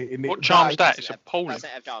agree. What charm's that? It's appalling. Doesn't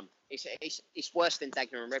have charm. It's worse than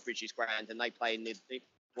Dagenham and Redbridge's ground, and they play in the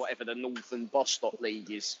whatever the Northern Bostock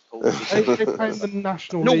League is called. they play in the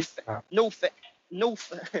National League.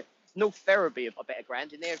 North Ferriby have a better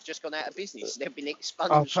ground, and they've just gone out of business. They've been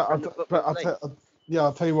expunged from the Football League.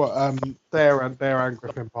 I'll tell you what. They're and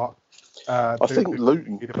Griffin Park. I think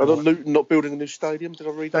Luton. Are Luton not building a new stadium? Did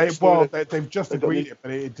I read that? They've just agreed it,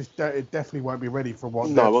 but it definitely won't be ready for what.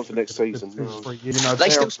 No, not for next season. They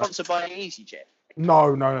still sponsored by EasyJet.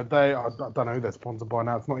 No. They. I don't know who they're sponsored by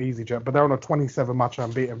now. It's not EasyJet, but they're on a 27-match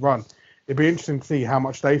unbeaten run. It'd be interesting to see how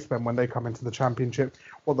much they spend when they come into the Championship,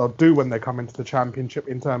 what they'll do when they come into the Championship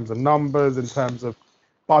in terms of numbers, in terms of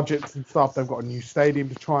budgets and stuff. They've got a new stadium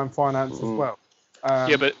to try and finance as well.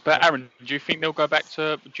 But Aaron, do you think they'll go back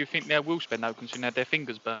to? Do you think they will spend though, considering they had their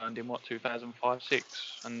fingers burned in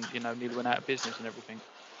 2005-06, and nearly went out of business and everything?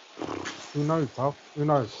 Who knows, pal? Who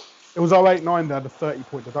knows? It was 08-09. They had a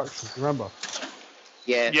 30-point deduction. Do you remember?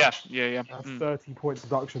 Yeah. 30-point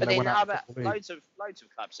deduction. But they then went out loads of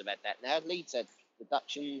clubs have had that now. Leeds had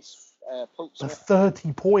deductions. That's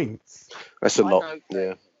 30 points. That's a lot.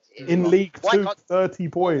 Yeah. In League Two, 30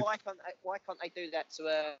 points. Why can't they do that to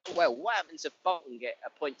what happens if Bolton get a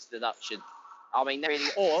points deduction? I mean,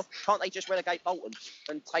 or can't they just relegate Bolton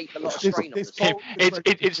and take a lot of strain off the team?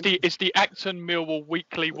 It's the Acton Millwall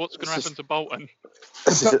weekly. What's going to happen to Bolton?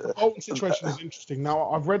 The Bolton situation is interesting.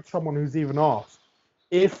 Now, I've read someone who's even asked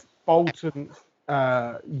if Bolton,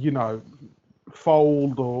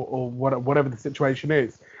 fold or whatever the situation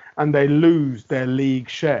is, and they lose their league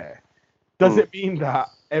share. Does it mean that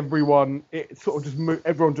everyone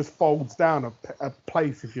just folds down a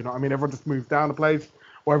place, if you know what I mean? Everyone just moves down a place,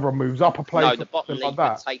 or everyone moves up a place? No, the bottom league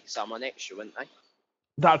would take someone extra, wouldn't they?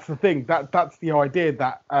 That's the thing. That's the idea,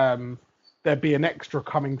 that there'd be an extra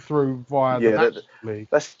coming through via the National League.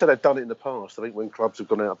 They've done it in the past. I think when clubs have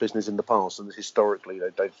gone out of business in the past, and historically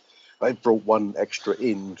they've brought one extra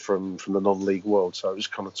in from the non-league world, so it was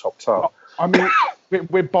kind of topped up. I mean,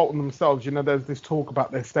 with Bolton themselves, there's this talk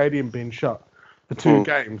about their stadium being shut for 2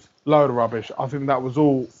 games. Load of rubbish. I think that was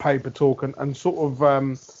all paper talk and sort of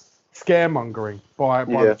scaremongering by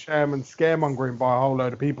the chairman, scaremongering by a whole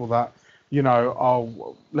load of people that,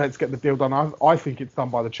 let's get the deal done. I think it's done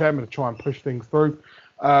by the chairman to try and push things through.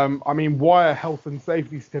 I mean, why a health and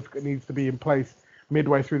safety certificate needs to be in place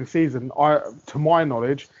midway through the season, to my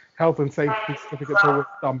knowledge, health and safety certificates are always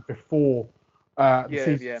done before the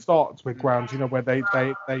season starts with grounds, where they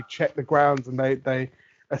check the grounds and they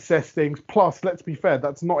assess things. Plus, let's be fair,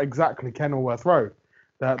 that's not exactly Kenilworth Road.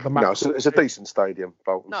 It's a decent stadium,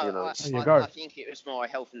 Bolton. No, I think it was more a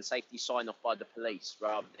health and safety sign off by the police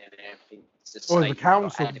rather than anything. The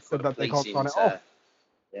council said that they can't sign it off.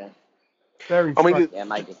 Yeah. Very maybe. I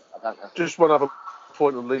don't know. Just one other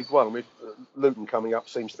point on League One. I mean, Luton coming up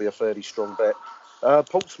seems to be a fairly strong bet.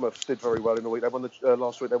 Portsmouth did very well in the week. They won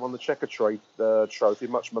last week. They won the Checkatrade Trophy,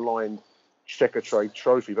 much maligned Checkatrade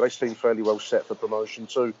Trophy, but they seem fairly well set for promotion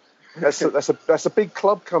too. That's a big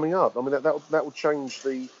club coming up. I mean, that will change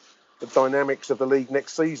the dynamics of the league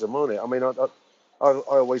next season, won't it? I mean, I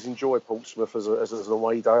always enjoy Portsmouth as an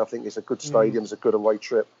away day. I think it's a good stadium, it's a good away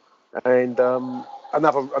trip, and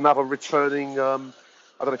another returning. I don't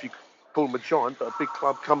know if you call them a giant, but a big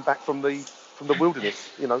club come back from the wilderness.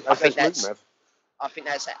 As Luton have. I think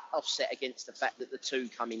that's offset against the fact that the two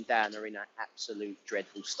coming down are in an absolute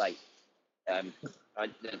dreadful state. The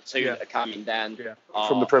two that are coming down are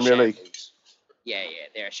from the Premier League. Yeah,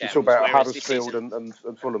 they're a shambles. You talk about Huddersfield and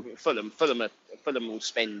Fulham. Fulham will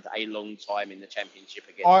spend a long time in the Championship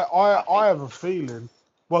again. I have a feeling.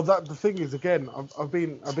 Well, the thing is, again, I've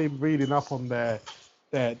been reading up on their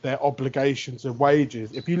obligations and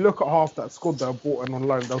wages. If you look at half that squad that are brought in on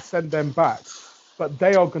loan, they'll send them back, but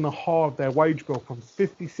they are going to halve their wage bill from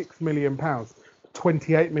 £56 million to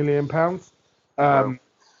 £28 million.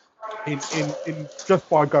 In just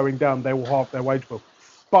by going down, they will halve their wage bill.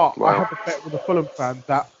 But I have a bet with a Fulham fan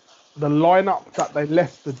that the lineup that they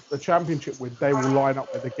left the Championship with, they will line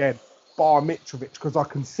up with again, bar Mitrovic, because I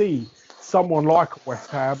can see someone like West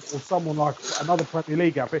Ham or someone like another Premier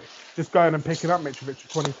League outfit just going and picking up Mitrovic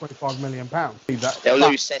for £20-25 million. They'll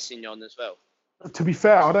lose Sessegnon as well. To be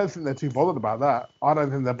fair, I don't think they're too bothered about that. I don't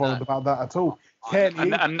think they're bothered about that at all.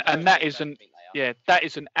 And that isn't. Yeah, that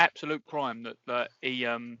is an absolute crime that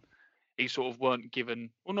he sort of weren't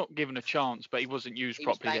given, well, not given a chance, but he wasn't used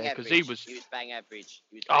properly there because he was bang average.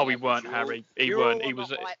 He weren't, Harry. He weren't. He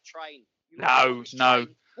was. No.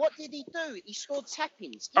 What did he do? He scored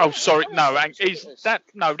tap-ins. Oh, sorry, no. That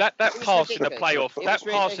pass in the playoff. That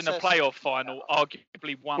pass in the playoff final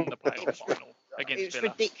arguably won the playoff final against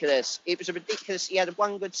Villa. Ridiculous. It was ridiculous. He had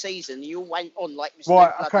one good season. You all went on like Mr.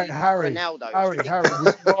 Right, okay, Harry. Ronaldo. Harry,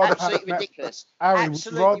 absolutely ridiculous. Harry,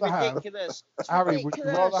 absolutely ridiculous. Harry, would you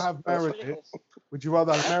rather have Meredith? Would you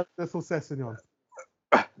rather have Meredith or Sessegnon?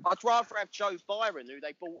 I'd rather have Joe Byron, who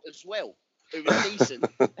they bought as well, who was decent.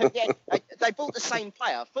 Yeah, they bought the same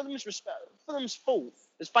player. Fulham's fault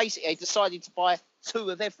was basically they decided to buy two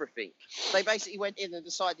of everything. They basically went in and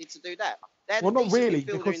decided to do that. Well, not really,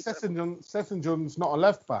 because Sessegnon's not a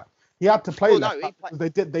left back. He had to play left back because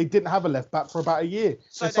they didn't have a left back for about a year.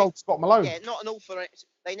 So they sold Scott Malone. Yeah, not an orthodox.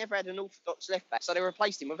 They never had an orthodox left back, so they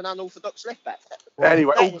replaced him with an unorthodox left back.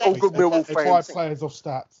 Anyway, all good Millwall fans. Five players off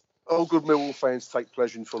stats. All good Millwall fans take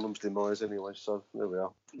pleasure in Fulham's demise anyway, so there we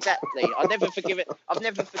are. Exactly. I've never forgiven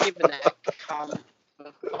that cunt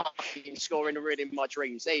for fucking scoring and ruining my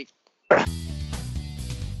dreams. There you go.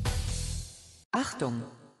 Achtung,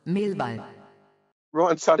 Millwall.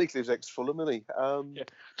 Ryan Tunnicliffe's ex-Fulham, isn't he? Yeah.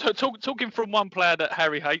 Talking from one player that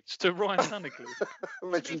Harry hates to Ryan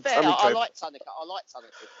Tunnicliffe. To be fair, I like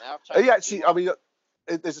Tunnicliffe now. He actually, I mean,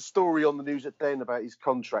 there's a story on the news at Den about his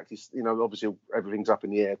contract. He's, obviously everything's up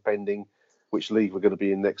in the air pending which league we're going to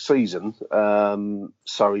be in next season.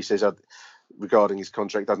 So he says regarding his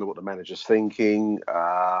contract, don't know what the manager's thinking.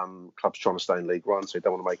 Club's trying to stay in League One, so he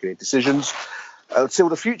don't want to make any decisions until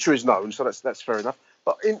the future is known. So that's fair enough.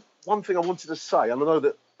 But one thing I wanted to say, and I know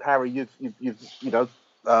that Harry, you've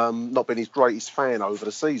not been his greatest fan over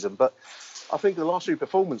the season, but I think the last few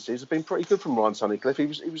performances have been pretty good from Ryan Tunnicliffe.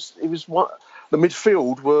 He was one. The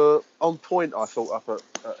midfield were on point, I thought, up at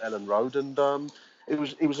Ellen Road, and it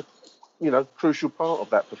was a crucial part of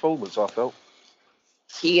that performance, I felt.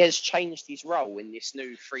 He has changed his role in this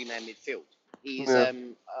new three-man midfield. He's a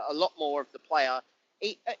lot more of the player.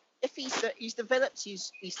 He's developed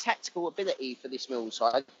his tactical ability for this Millwall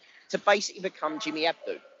side to basically become Jimmy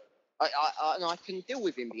Abdou. And I can deal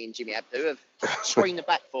with him being Jimmy Abdou, of screen the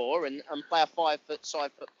back four and play a 5-foot,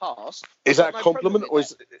 side-foot pass. Is that a compliment, or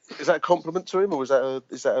is that a compliment to him, or is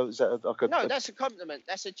that like a? No, that's a compliment.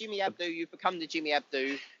 That's a Jimmy Abdou. You've become the Jimmy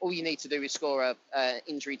Abdou. All you need to do is score a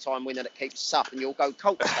injury time winner that keeps us up, and you'll go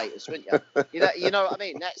cult status, wouldn't you? You know what I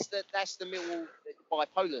mean? That's the Millwall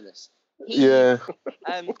bipolarness.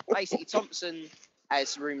 Basically, Thompson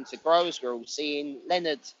has room to grow, as we're all seeing.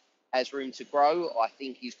 Leonard has room to grow. I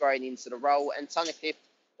think he's growing into the role. And Tunnicliffe,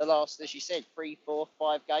 the last, as you said, 3, 4,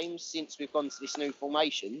 5 games since we've gone to this new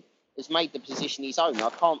formation, has made the position his own. I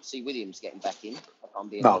can't see Williams getting back in, if I'm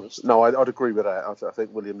being honest. No, I'd agree with that. I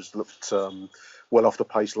think Williams looked well off the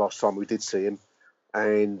pace last time we did see him.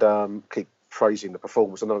 And keep praising the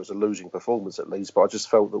performance. I know it was a losing performance at least, but I just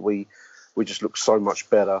felt that we just looked so much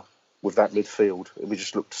better with that midfield. We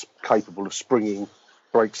just looked capable of springing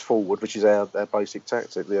breaks forward, which is our basic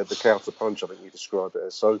tactic, the counter punch, I think you described it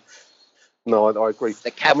as. So, no, I agree.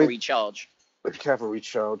 The cavalry charge. The cavalry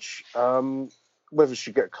charge. Whether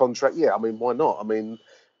she get a contract, why not? I mean,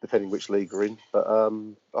 depending which league we're in, but I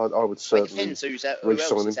would certainly. It depends who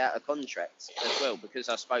else is out of contract as well, because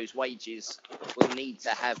I suppose wages will need to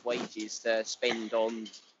have wages to spend on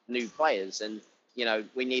new players, and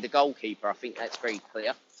we need a goalkeeper. I think that's very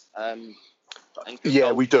clear.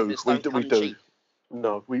 We do. We do.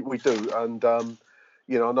 No, we do, and I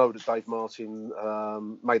know that Dave Martin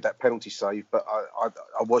made that penalty save, but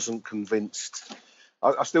I wasn't convinced.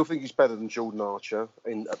 I still think he's better than Jordan Archer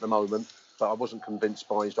at the moment, but I wasn't convinced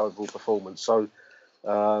by his overall performance. So,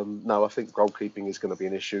 no, I think goalkeeping is going to be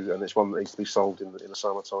an issue, and it's one that needs to be solved in the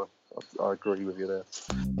summertime. I agree with you there.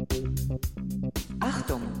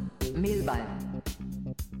 Achtung, Millwall.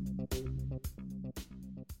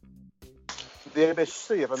 The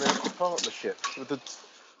MSC have announced a partnership with the.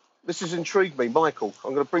 This has intrigued me, Michael.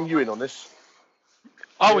 I'm going to bring you in on this.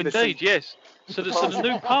 Oh, indeed, yes. So there's a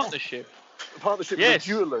new partnership. A partnership with the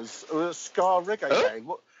Jewelers, a ska reggae band.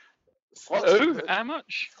 What? Who? How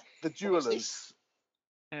much? The Jewelers.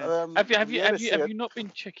 Yeah. Have you not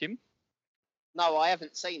been checking? No, I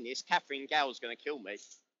haven't seen this. Catherine Gale's going to kill me.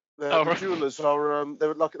 The Jewelers are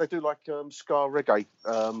they do ska reggae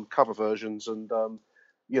cover versions, and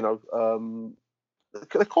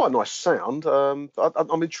they're quite a nice sound. I'm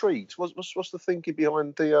intrigued. What's the thinking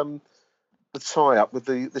behind the tie-up with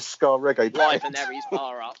the ska reggae band? Live at Harry's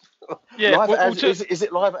Bar up. Yeah. Is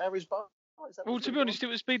it live at Harry's Bar? Well, to be honest,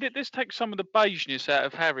 let's take some of the beigeness out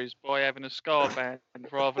of Harry's by having a ska band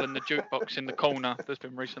rather than the jukebox in the corner that's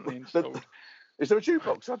been recently installed. Is there a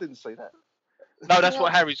jukebox? I didn't see that. No, that's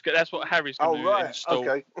what Harry's going to install.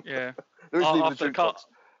 Okay. Yeah. There isn't even a jukebox.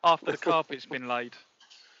 After the carpet's been laid.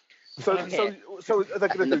 So are they going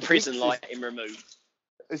to do the prison lighting removed?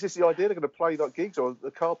 Is this the idea? They're going to play like gigs or the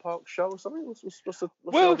car park show or something? What's the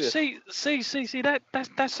idea?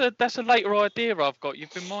 That's a later idea I've got.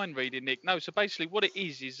 You've been mind reading, Nick. No, so basically what it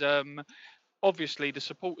is obviously the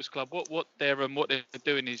supporters club. What they're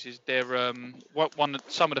doing is they're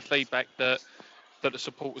some of the feedback that the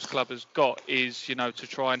supporters club has got is to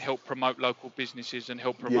try and help promote local businesses and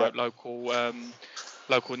help promote local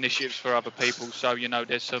initiatives for other people. So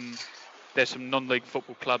there's some non-league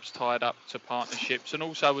football clubs tied up to partnerships, and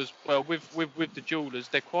also as well with the Jewelers,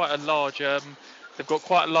 they're quite a large. They've got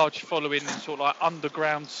quite a large following in sort of like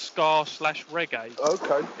underground ska / reggae.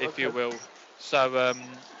 Okay. If you will. So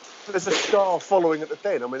there's a ska following at the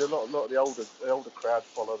Den. I mean, a lot of the older crowd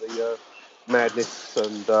follow the Madness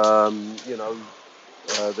and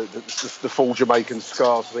the full Jamaican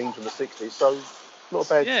ska scene from the '60s. So not a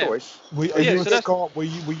bad choice. Were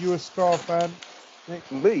you a ska fan, Nick?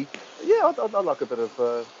 Me? Yeah, I like a bit of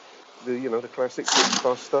the classic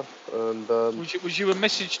Buster and. Was you a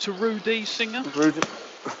message to Rudy singer? Rudy,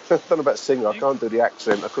 I don't know about singer. I can't do the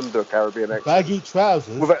accent. I couldn't do a Caribbean accent. Baggy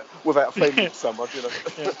trousers. Without offending someone,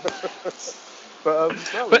 Yeah. But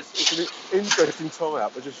it's an interesting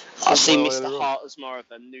tie-up. I see Mr. Hart as more of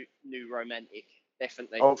a new romantic.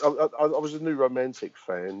 Definitely. I was a New Romantic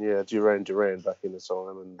fan, yeah. Duran back in the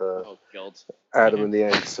time, and oh God, Adam and the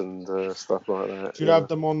Ants and stuff like that. Did you have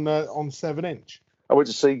them on 7-inch? I went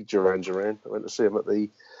to see Duran. I went to see them at the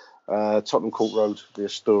Tottenham Court Road, the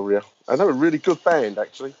Astoria, and they were a really good band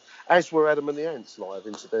actually. As were Adam and the Ants live,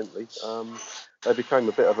 incidentally. They became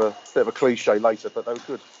a bit of a cliche later, but they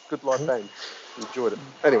were good live band. Enjoyed it.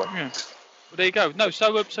 Anyway. Yeah. Well, there you go. No,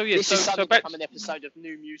 so yeah. This is suddenly become an episode of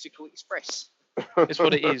New Musical Express. It's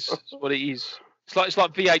what it is. It's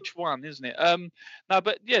like VH1, isn't it?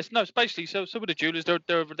 It's basically so with the Jewelers,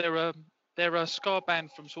 they're a ska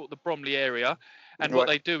band from sort of the Bromley area, and what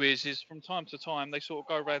they do is from time to time they sort of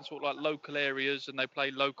go around sort of like local areas and they play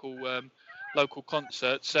local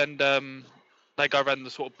concerts, and they go around the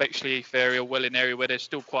sort of Bexley Heath area, Welling area, where there's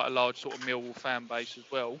still quite a large sort of Millwall fan base as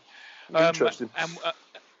well. Interesting.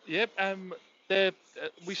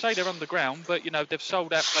 We say they're underground, but they've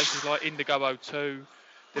sold out places like Indigo O2.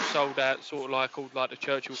 They've sold out sort of like called like the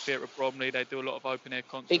Churchill Theatre of Bromley. They do a lot of open air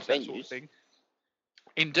concerts, that sort of thing.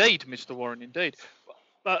 Indeed, Mr. Warren, indeed.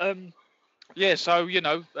 But so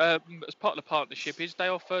as part of the partnership is they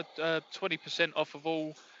offer 20% off of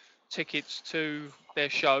all tickets to their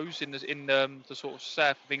shows in the sort of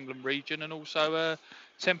south of England region, and also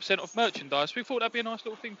 10% off merchandise. We thought that'd be a nice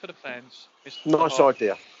little thing for the fans. Nice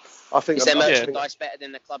idea. I think is their merchandise better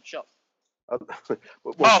than the club shop?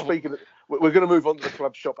 Speaking of, we're going to move on to the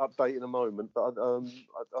club shop update in a moment, but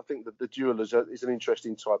I think that the Jewelers is an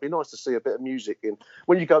interesting type. It'd be nice to see a bit of music in.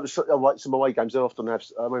 When you go to some away games, they often have.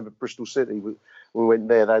 I remember Bristol City, when we went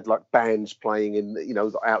there, they had like bands playing in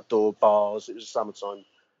the outdoor bars. It was a summertime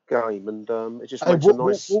game, and it just makes a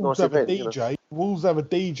nice event. DJ. Wolves have a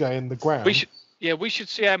DJ in the ground. We should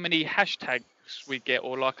see how many hashtags we get,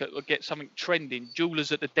 or get something trending.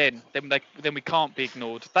 Jewelers at the Den. Then we can't be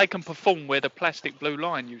ignored. They can perform where the plastic blue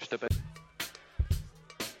line used to be.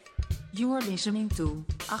 You are listening to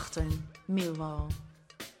Achtung, Millwall.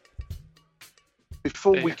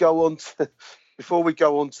 Before we go on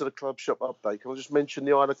to the club shop update, can I just mention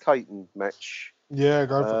the Isla Caton match? Yeah,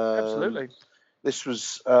 go for it. Absolutely. This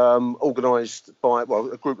was organised by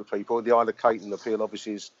a group of people. The Isla Caton appeal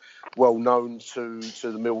obviously is well known to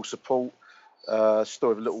the Mill support.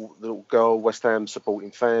 story of a little girl, West Ham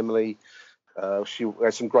supporting family. She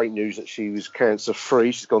had some great news that she was cancer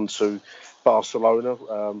free. She's gone to Barcelona,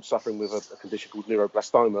 suffering with a condition called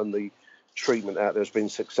neuroblastoma, and the treatment out there has been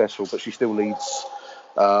successful, but she still needs.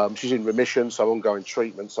 She's in remission, so ongoing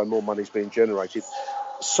treatment, so more money's being generated.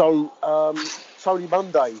 So Tony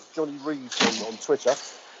Monday, Johnny Reeves on Twitter,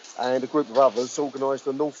 and a group of others organised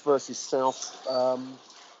the North versus South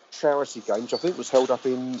charity game, which I think was held up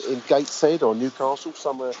in Gateshead or Newcastle,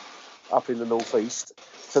 somewhere up in the northeast.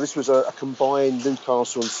 So this was a combined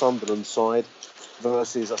Newcastle and Sunderland side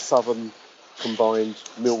versus a Southern combined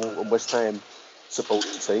Millwall and West Ham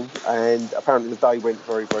supporting team, and apparently the day went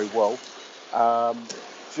very, very well.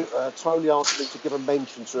 Tony asked me to give a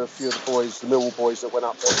mention to a few of the boys, the Millwall boys that went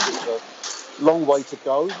up there. It was a long way to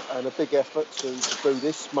go and a big effort to do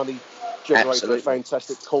this. Money generated a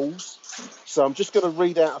fantastic cause. So I'm just going to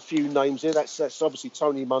read out a few names here. That's obviously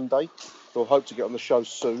Tony Monday, who I hope to get on the show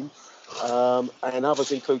soon. And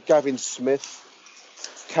others include Gavin Smith,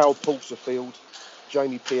 Cal Pulserfield,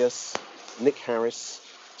 Jamie Pearce, Nick Harris,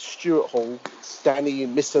 Stuart Hall, Danny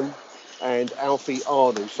Misson, and Alfie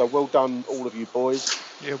Arnold. So well done, all of you boys.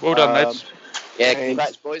 Yeah, well done, lads. Yeah,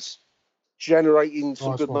 congrats, boys. Generating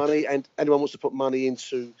some good money, and anyone wants to put money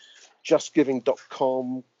into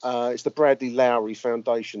justgiving.com. It's the Bradley Lowry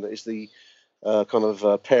Foundation that is the kind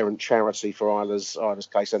of parent charity for Isla's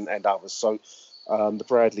case and others. So the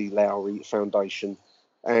Bradley Lowry Foundation.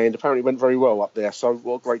 And apparently it went very well up there. So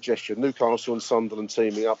what a great gesture. Newcastle and Sunderland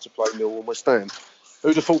teaming up to play Millwall and West Ham.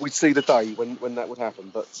 Who'd have thought we'd see the day when that would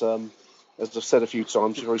happen? But as I've said a few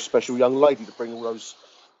times, a very special young lady to bring all those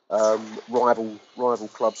rival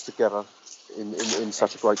clubs together in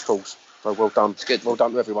such a great cause. So well done. It's good. Well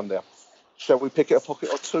done to everyone there. Shall we pick it a pocket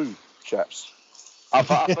or two, chaps? I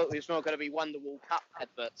thought it was not going to be Wonderwall Cup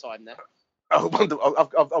advert time there. I'll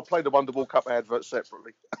play the Wonderwall Cup advert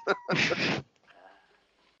separately.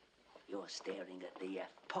 You're staring at the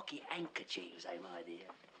pocket handkerchiefs, eh, my dear?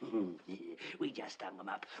 We just hung them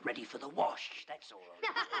up, ready for the wash, that's all.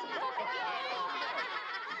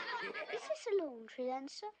 Is this a laundry then,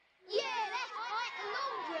 sir? Yeah, that's right, a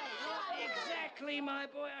laundry. Exactly, my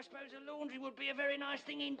boy. I suppose a laundry would be a very nice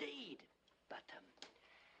thing indeed. But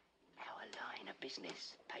our line of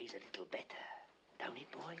business pays a little better, don't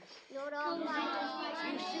it, boys? You're all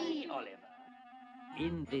right. You see, Oliver,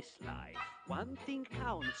 in this life, one thing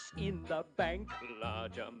counts, in the bank,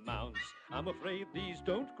 large amounts. I'm afraid these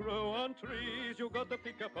don't grow on trees. You got to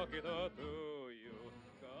pick a pocket or two. You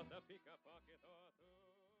got to pick a pocket or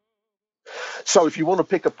two. So if you want to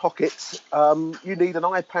pick a pocket, you need an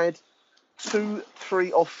iPad 2,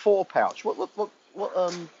 3 or 4 pouch. What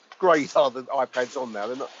grade are the iPads on now?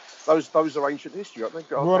 They're not, those are ancient history, aren't they?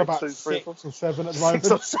 We're on about 6 or 7 at the moment.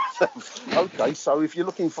 6 or 7. Okay, so if you're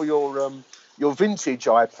looking for your vintage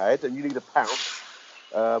iPad and you need a pouch,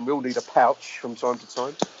 we all need a pouch from time to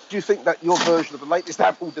time. Do you think that your version of the latest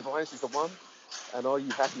Apple device is the one? And are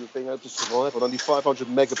you happy with being able to survive on only 500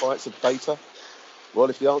 megabytes of data? Well,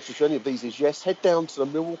 if the answer to any of these is yes, head down to the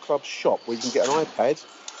Millwall Club shop where you can get an iPad,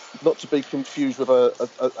 not to be confused with No.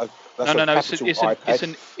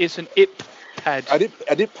 It's an iPad.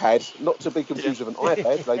 An iPad, not to be confused with an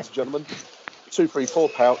iPad, ladies and gentlemen. 2, 3, 4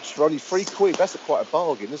 pouch for only £3. That's quite a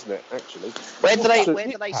bargain, isn't it? Actually. Where do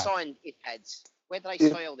they sign iPads? Where do they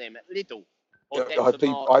sell them? At Lidl or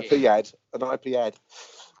iPad, an iPad.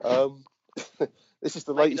 This is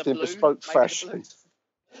the latest in bespoke fashion.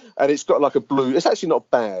 And it's got like a blue. It's actually not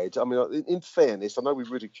bad. I mean, in fairness, I know we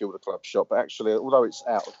ridicule the club shop, but actually, although it's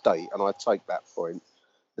out of date, and I take that point,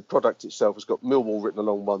 the product itself has got Millwall written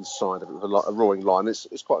along one side of it with a roaring line.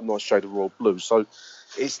 It's quite a nice shade of royal blue. So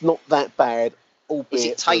it's not that bad,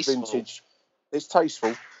 albeit vintage. It's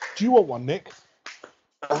tasteful. Do you want one, Nick?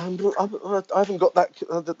 I haven't got that.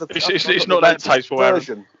 It's not that tasteful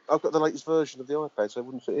version. I've got the latest version of the iPad, so it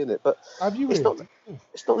wouldn't fit in it. But have you? It's not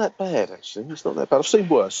that bad, actually. It's not that bad. I've seen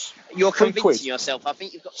worse. You're convincing yourself. I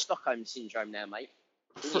think you've got Stockholm syndrome now, mate.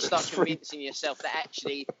 When you start convincing yourself that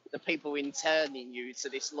actually the people interning you to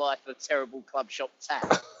this life of terrible club shop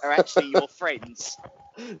tat are actually your friends.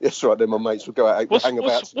 Yes, right. Then my mates will go out and hang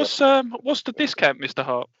about. What's the discount, Mr.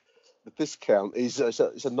 Hart? The discount is it's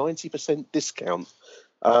a 90% discount.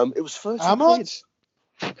 It was 30 How much?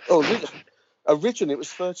 quid. Oh, originally it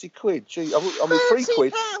was 30 quid. Gee, I mean,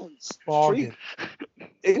 £3. Bargain.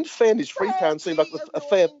 In fairness, £3 seemed like a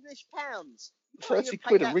fair. English pounds. 30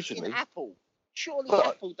 quid originally. Apple. Surely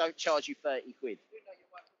Apple don't charge you 30 quid.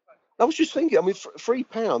 I was just thinking, I mean,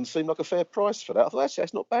 £3 seemed like a fair price for that. I thought, actually,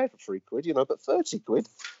 that's not bad for £3, but 30 quid,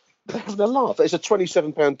 they're having a laugh. It's a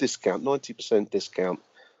 £27 discount, 90% discount.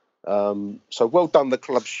 So well done, the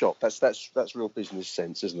club shop. That's real business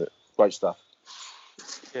sense, isn't it? Great stuff.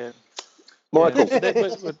 Yeah. Michael.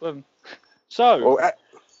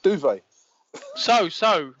 Duvet.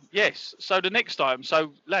 So yes. So the next item.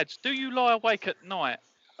 So lads, do you lie awake at night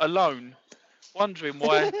alone, wondering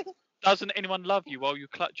why doesn't anyone love you while you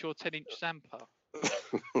clutch your 10-inch Zampa?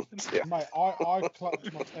 Mate, I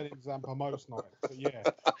clutch my 10-inch Zampa most nights, but yeah.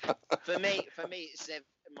 For me, it's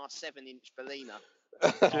my 7-inch Bellina.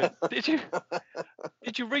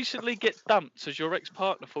 Did you recently get dumped as your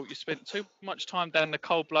ex-partner thought you spent too much time down the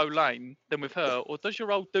cold blow lane than with her, or does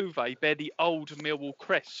your old duvet bear the old Millwall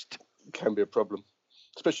crest? Can be a problem,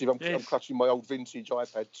 especially if I'm clutching my old vintage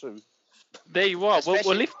iPad too. There you are.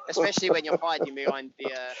 Especially when you're hiding behind the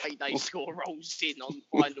payday score rolls in on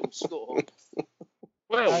final score.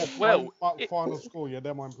 Well, final score, yeah,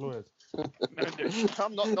 they're my employers.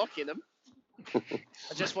 I'm not knocking them.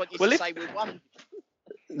 I just want you to say we won.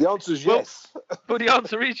 The answer is yes. Well, the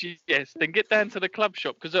answer is yes. Then get down to the club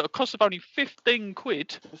shop because at a cost of only 15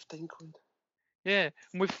 quid. 15 quid. Yeah,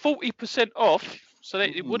 and with 40% off, so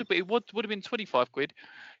that it would have been 25 quid.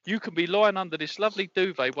 You can be lying under this lovely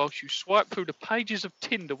duvet whilst you swipe through the pages of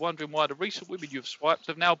Tinder, wondering why the recent women you've swiped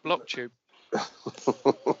have now blocked you.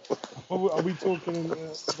 Are we talking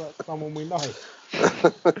about someone we know?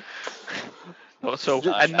 Not at all.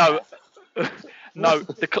 And no,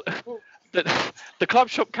 the club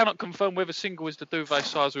shop cannot confirm whether single is the duvet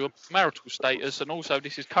size or your marital status, and also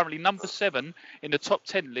this is currently number 7 in the top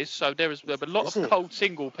 10 list. So there is a lot of cold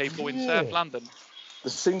single people in South London. The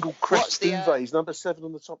single crest duvet is number 7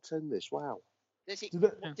 on the top 10 list. Wow. Does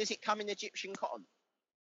it come in Egyptian cotton?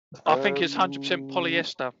 I think it's 100%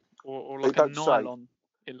 polyester or like a nylon.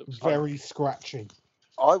 It looks very scratchy.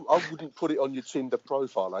 I wouldn't put it on your Tinder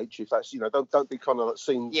profile, H. If that's don't be kind of like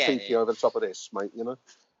seen cheeky over the top of this, mate. You know,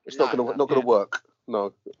 it's not gonna work.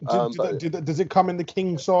 No. Does it come in the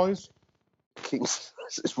king size? King,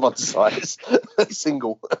 it's one size.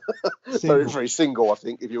 Single. Very, very single. I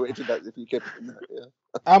think if you keep it in that, yeah.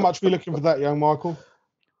 How much are we looking for that, young Michael?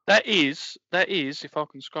 That is, if I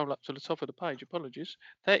can scroll up to the top of the page, apologies.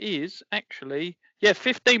 That is actually,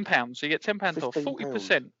 £15. So you get £10 off,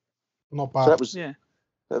 40%. Not bad. So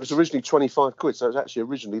that was originally 25 quid. So it was actually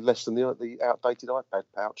originally less than the outdated iPad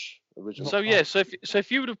pouch originally. So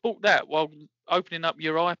if you would have bought that while opening up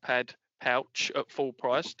your iPad pouch at full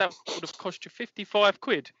price, that would have cost you 55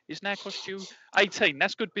 quid. It's now cost you 18.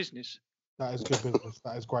 That's good business. That is good business.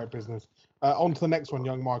 That is great business. On to the next one,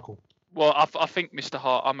 young Michael. Well, I think, Mr.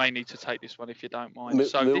 Hart, I may need to take this one if you don't mind.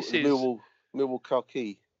 This is Millwall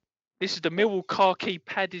khaki. This is the Millwall khaki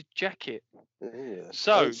padded jacket. Yeah,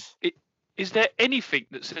 so, is there anything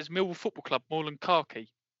that says Millwall Football Club more than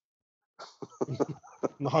khaki?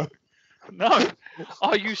 No. No.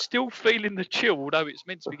 Are you still feeling the chill, although it's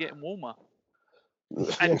meant to be getting warmer?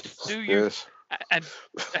 And do you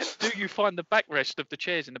find the backrest of the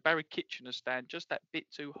chairs in the Barry Kitchener stand just that bit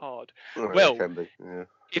too hard? Well, it can be, yeah.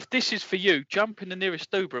 If this is for you, jump in the nearest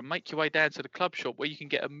Uber and make your way down to the club shop where you can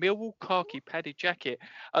get a Millwall khaki padded jacket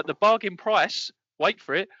at the bargain price, wait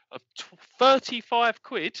for it, of 35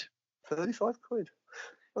 quid. 35 quid?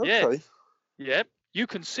 Okay. Yeah. You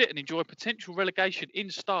can sit and enjoy potential relegation in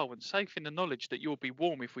style and safe in the knowledge that you'll be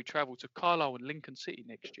warm if we travel to Carlisle and Lincoln City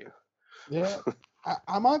next year. Yeah.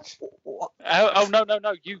 How much? Oh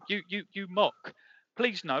no! You mock.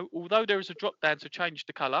 Please note, although there is a drop down to change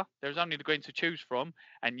the colour, there is only the green to choose from.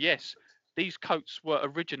 And yes, these coats were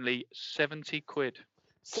originally 70 quid.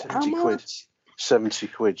 70 quid. 70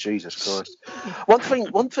 quid, Jesus Christ.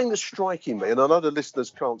 One thing that's striking me, and I know the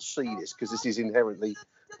listeners can't see this because this is inherently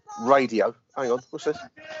radio. Hang on, what's this?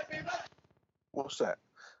 What's that?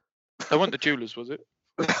 They weren't the jewellers, was it?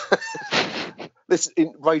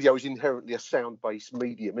 Radio is inherently a sound-based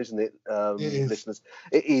medium, isn't it, listeners?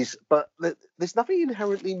 It is, but there's nothing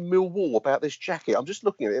inherently Millwall about this jacket. I'm just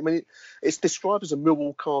looking at it. I mean, it's described as a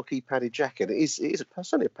Millwall khaki padded jacket. It is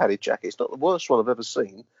certainly a padded jacket. It's not the worst one I've ever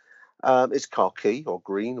seen. It's khaki or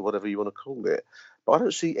green or whatever you want to call it. But I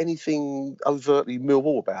don't see anything overtly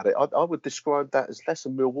Millwall about it. I would describe that as less a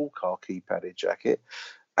Millwall khaki padded jacket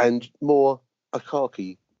and more a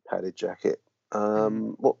khaki padded jacket.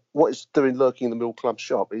 What is doing lurking in the Mill Club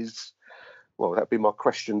shop is, well, that'd be my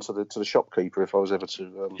question to the shopkeeper if I was ever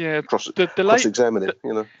to cross-examine him.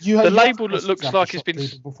 You know, the label that looks like it's been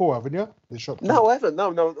before, haven't you? The shopkeeper. No, I haven't.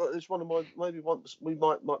 No, it's one of my. Maybe once we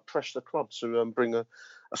might press the club to bring a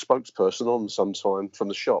spokesperson on sometime from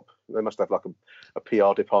the shop. They must have like a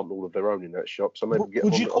PR department all of their own in that shop. So maybe get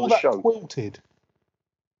would you call that quilted?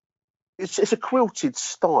 It's a quilted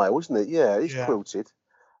style, isn't it? Yeah, it's quilted.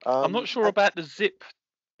 I'm not sure about the zip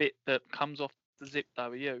bit that comes off the zip though?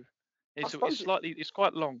 Are you? It's suppose it's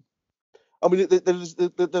quite long. I mean, there's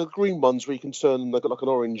the green ones where you can turn them. They've got like an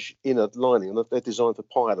orange inner lining, and they're designed for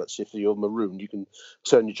pilots. If you're maroon, you can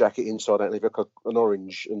turn your jacket inside out and have an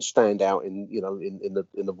orange and stand out in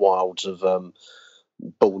the wilds of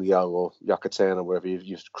Borneo or Yucatan or wherever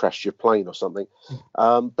you've crashed your plane or something.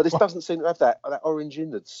 But this doesn't seem to have that orange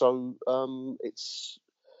inlet, so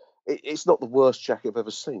it's not the worst jacket I've ever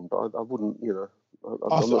seen. But I wouldn't,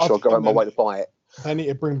 I'm not sure I'd go out of my way to buy it. They need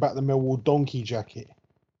to bring back the Millwall donkey jacket.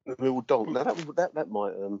 The Millwall donkey. Now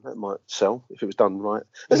that might sell if it was done right.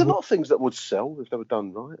 There's a lot of things that would sell if they were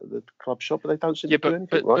done right at the club shop, but they don't seem to do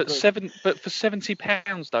anything right. But for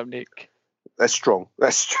 £70 though, Nick. That's strong.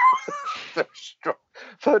 That's strong.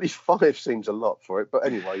 35 seems a lot for it, but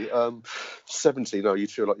anyway, 70. No,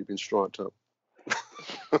 you'd feel like you've been striped up.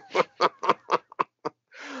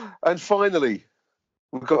 And finally,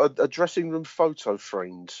 we've got a dressing room photo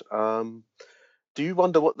framed. Do you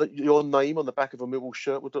wonder what your name on the back of a Millwall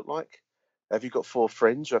shirt would look like? Have you got 4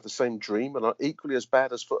 friends who have the same dream and are equally as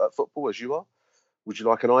bad at football as you are? Would you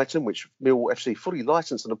like an item which Millwall FC fully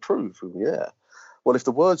licensed and approve? Yeah. Well, if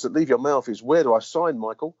the words that leave your mouth is, "Where do I sign,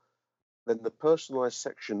 Michael?" then the personalised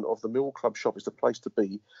section of the Millwall Club shop is the place to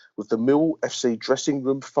be, with the Millwall FC dressing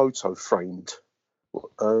room photo framed.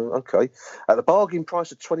 Okay. At the bargain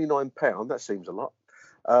price of £29, that seems a lot.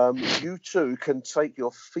 You too can take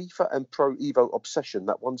your FIFA and Pro Evo obsession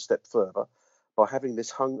that one step further by having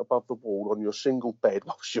this hung above the wall on your single bed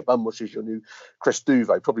whilst your mum washes your new Crest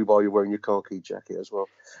duvet, probably while you're wearing your khaki jacket as well.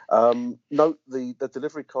 Note the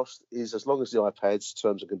delivery cost is as long as the iPad's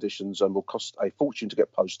terms and conditions and will cost a fortune to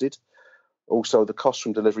get posted. Also, the cost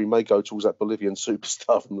from delivery may go towards that Bolivian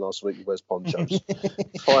superstar from last week who wears ponchos.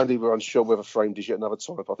 Finally, we're unsure whether framed is yet another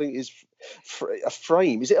type. I think it is a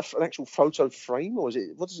frame. Is it an actual photo frame, or is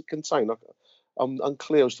it? What does it contain? I'm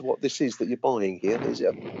unclear as to what this is that you're buying here. Is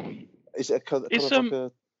it a kind of like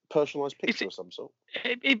a personalised picture of some sort?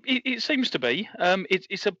 It seems to be.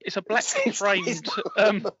 It's a black framed.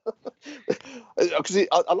 Because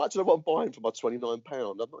I'd like to know what I'm buying for my £29.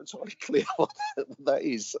 I'm not entirely clear what that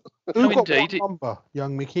is. Who got what number,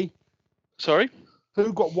 young Mickey? Sorry?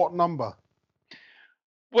 Who got what number?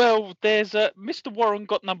 Well, there's Mr. Warren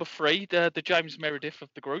got number 3, the James Meredith of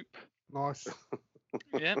the group. Nice.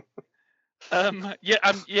 Yeah.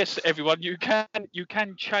 Yes, everyone. You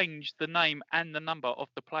can change the name and the number of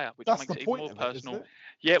the player, which makes it even more personal. It?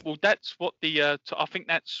 Yeah, well, that's what I think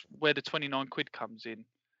that's where the £29 comes in,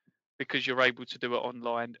 because you're able to do it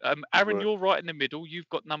online. Aaron, right. You're right in the middle. You've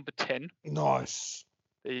got number 10. Nice.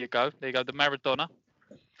 There you go. The Maradona.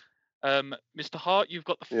 Mr. Hart, you've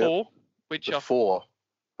got the 4, which the 4.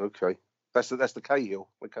 Okay. That's the Cahill.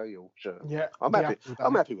 The Cahill shirt. Yeah. I'm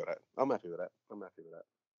happy with that.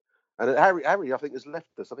 And Harry, I think, has left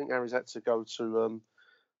us. I think Harry's had to go to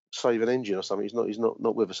save an engine or something. He's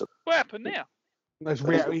not with us. What happened now?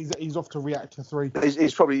 He's off to Reactor 3.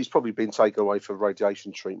 He's probably been taken away for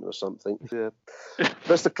radiation treatment or something. Yeah.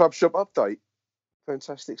 That's the club shop update.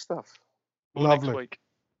 Fantastic stuff. Lovely. Next week.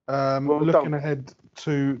 Looking ahead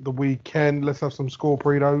to the weekend, let's have some score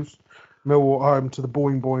predos. Millwall home to the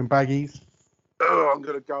Boing Baggies. I'm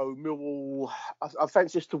going to go Millwall. I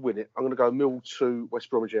fancy us to win it. I'm going to go Millwall 2, West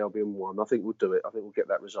Bromwich Albion 1. I think we'll do it. I think we'll get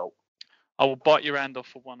that result. I will bite your hand off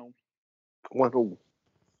for 1-1. 1-1.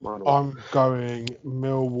 I'm going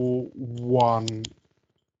Millwall 1.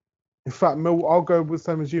 In fact, I'll go with the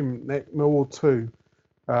same as you, Nick. Millwall 2,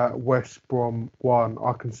 West Brom 1.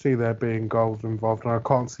 I can see there being goals involved, and I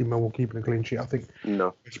can't see Millwall keeping a clean sheet. I think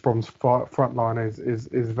West Brom's front line is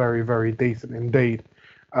very, very decent indeed.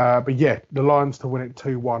 But yeah, the Lions to win it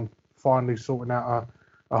 2-1, finally sorting out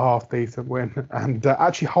a half-decent win and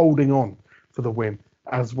actually holding on for the win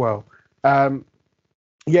as well.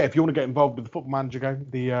 Yeah, if you want to get involved with the Football Manager game,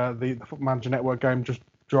 the Football Manager Network game, just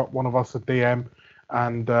drop one of us a DM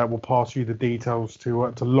and we'll pass you the details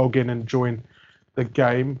to log in and join the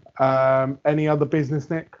game. Any other business,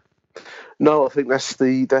 Nick? No, I think that's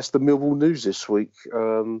the Millwall news this week.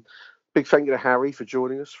 Big thank you to Harry for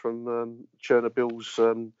joining us from Chernobyl's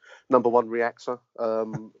number 1 reactor.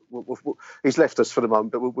 He's left us for the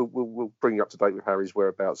moment, but we'll bring you up to date with Harry's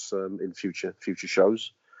whereabouts in future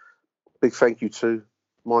shows. Big thank you to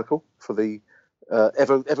Michael for the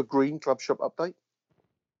evergreen club shop update.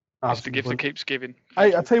 That's the gift that keeps giving.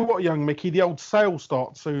 Hey, I tell you what, young Mickey, the old sale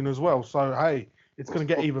starts soon as well. So hey, it's going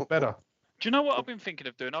to get even better. Do you know what I've been thinking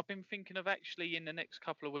of doing? I've been thinking of actually in the next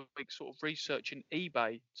couple of weeks sort of researching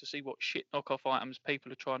eBay to see what shit knockoff items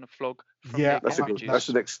people are trying to flog from their garages. That's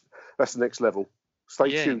the next level. Stay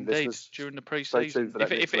tuned, indeed, listeners. During the pre-season.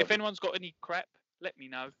 If anyone's got any crap, let me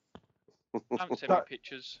know. Don't send me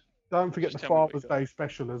pictures. Don't forget the Father's Day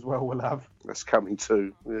special as well. We'll have. That's coming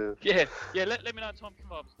too. Yeah. Let me know time for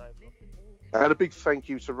Father's Day. And a big thank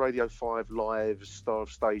you to Radio 5 Live, Star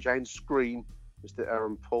of Stage and Scream, Mr.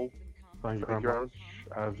 Aaron Paul. Thank you very much.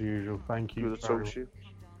 As usual, thank you. Good to talk to you.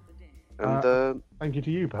 And thank you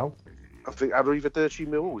to you, pal. I think Arrivederci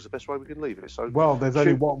Millwall is the best way we can leave it. So well, there's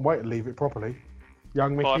only one way to leave it properly.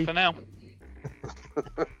 Young Mickey. Bye for now.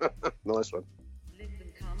 Nice one. Let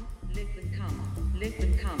them come, let them come, let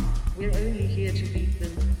them come. We're only here to beat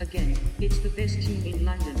them again. It's the best team in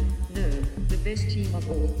London. No, the best team of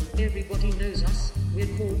all. Everybody knows us. We're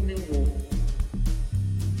called Millwall.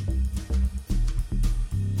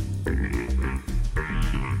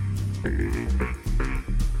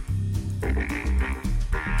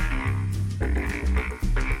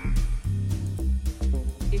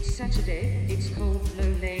 It's Saturday, it's cold, low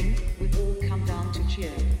lane, we've all come down to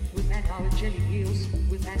cheer. We've had our jelly wheels,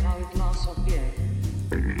 we've had our glass of beer.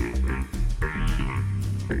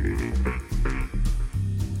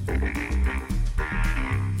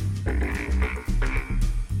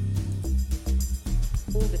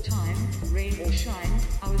 All the time, rain or shine,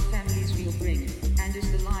 our families we'll bring. And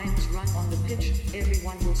as the Lions run on the pitch,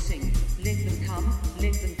 everyone will sing. Let them come,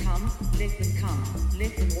 let them come, let them come,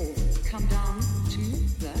 let them all come down to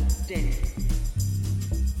the den.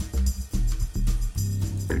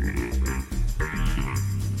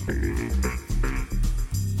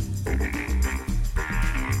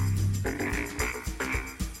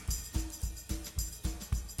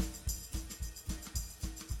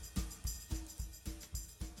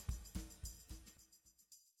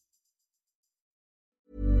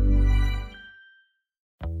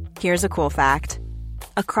 Here's a cool fact.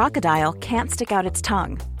 A crocodile can't stick out its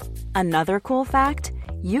tongue. Another cool fact,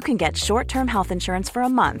 you can get short-term health insurance for a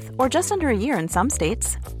month or just under a year in some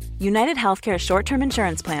states. United Healthcare short-term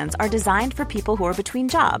insurance plans are designed for people who are between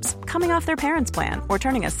jobs, coming off their parents' plan, or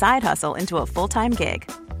turning a side hustle into a full-time gig.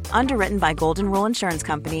 Underwritten by Golden Rule Insurance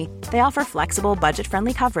Company, they offer flexible,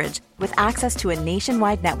 budget-friendly coverage with access to a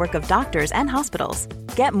nationwide network of doctors and hospitals.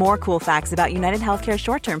 Get more cool facts about United Healthcare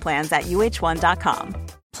short-term plans at uh1.com.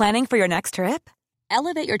 Planning for your next trip?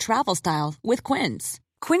 Elevate your travel style with Quince.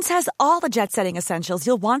 Quince has all the jet-setting essentials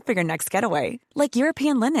you'll want for your next getaway, like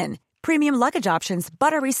European linen, premium luggage options,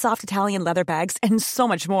 buttery soft Italian leather bags, and so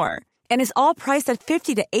much more. And is all priced at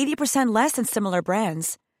 50 to 80% less than similar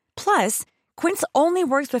brands. Plus, Quince only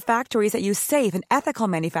works with factories that use safe and ethical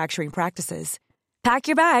manufacturing practices. Pack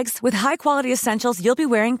your bags with high-quality essentials you'll be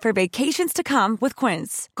wearing for vacations to come with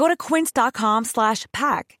Quince. Go to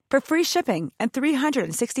quince.com/pack for free shipping and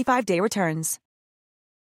 365-day returns.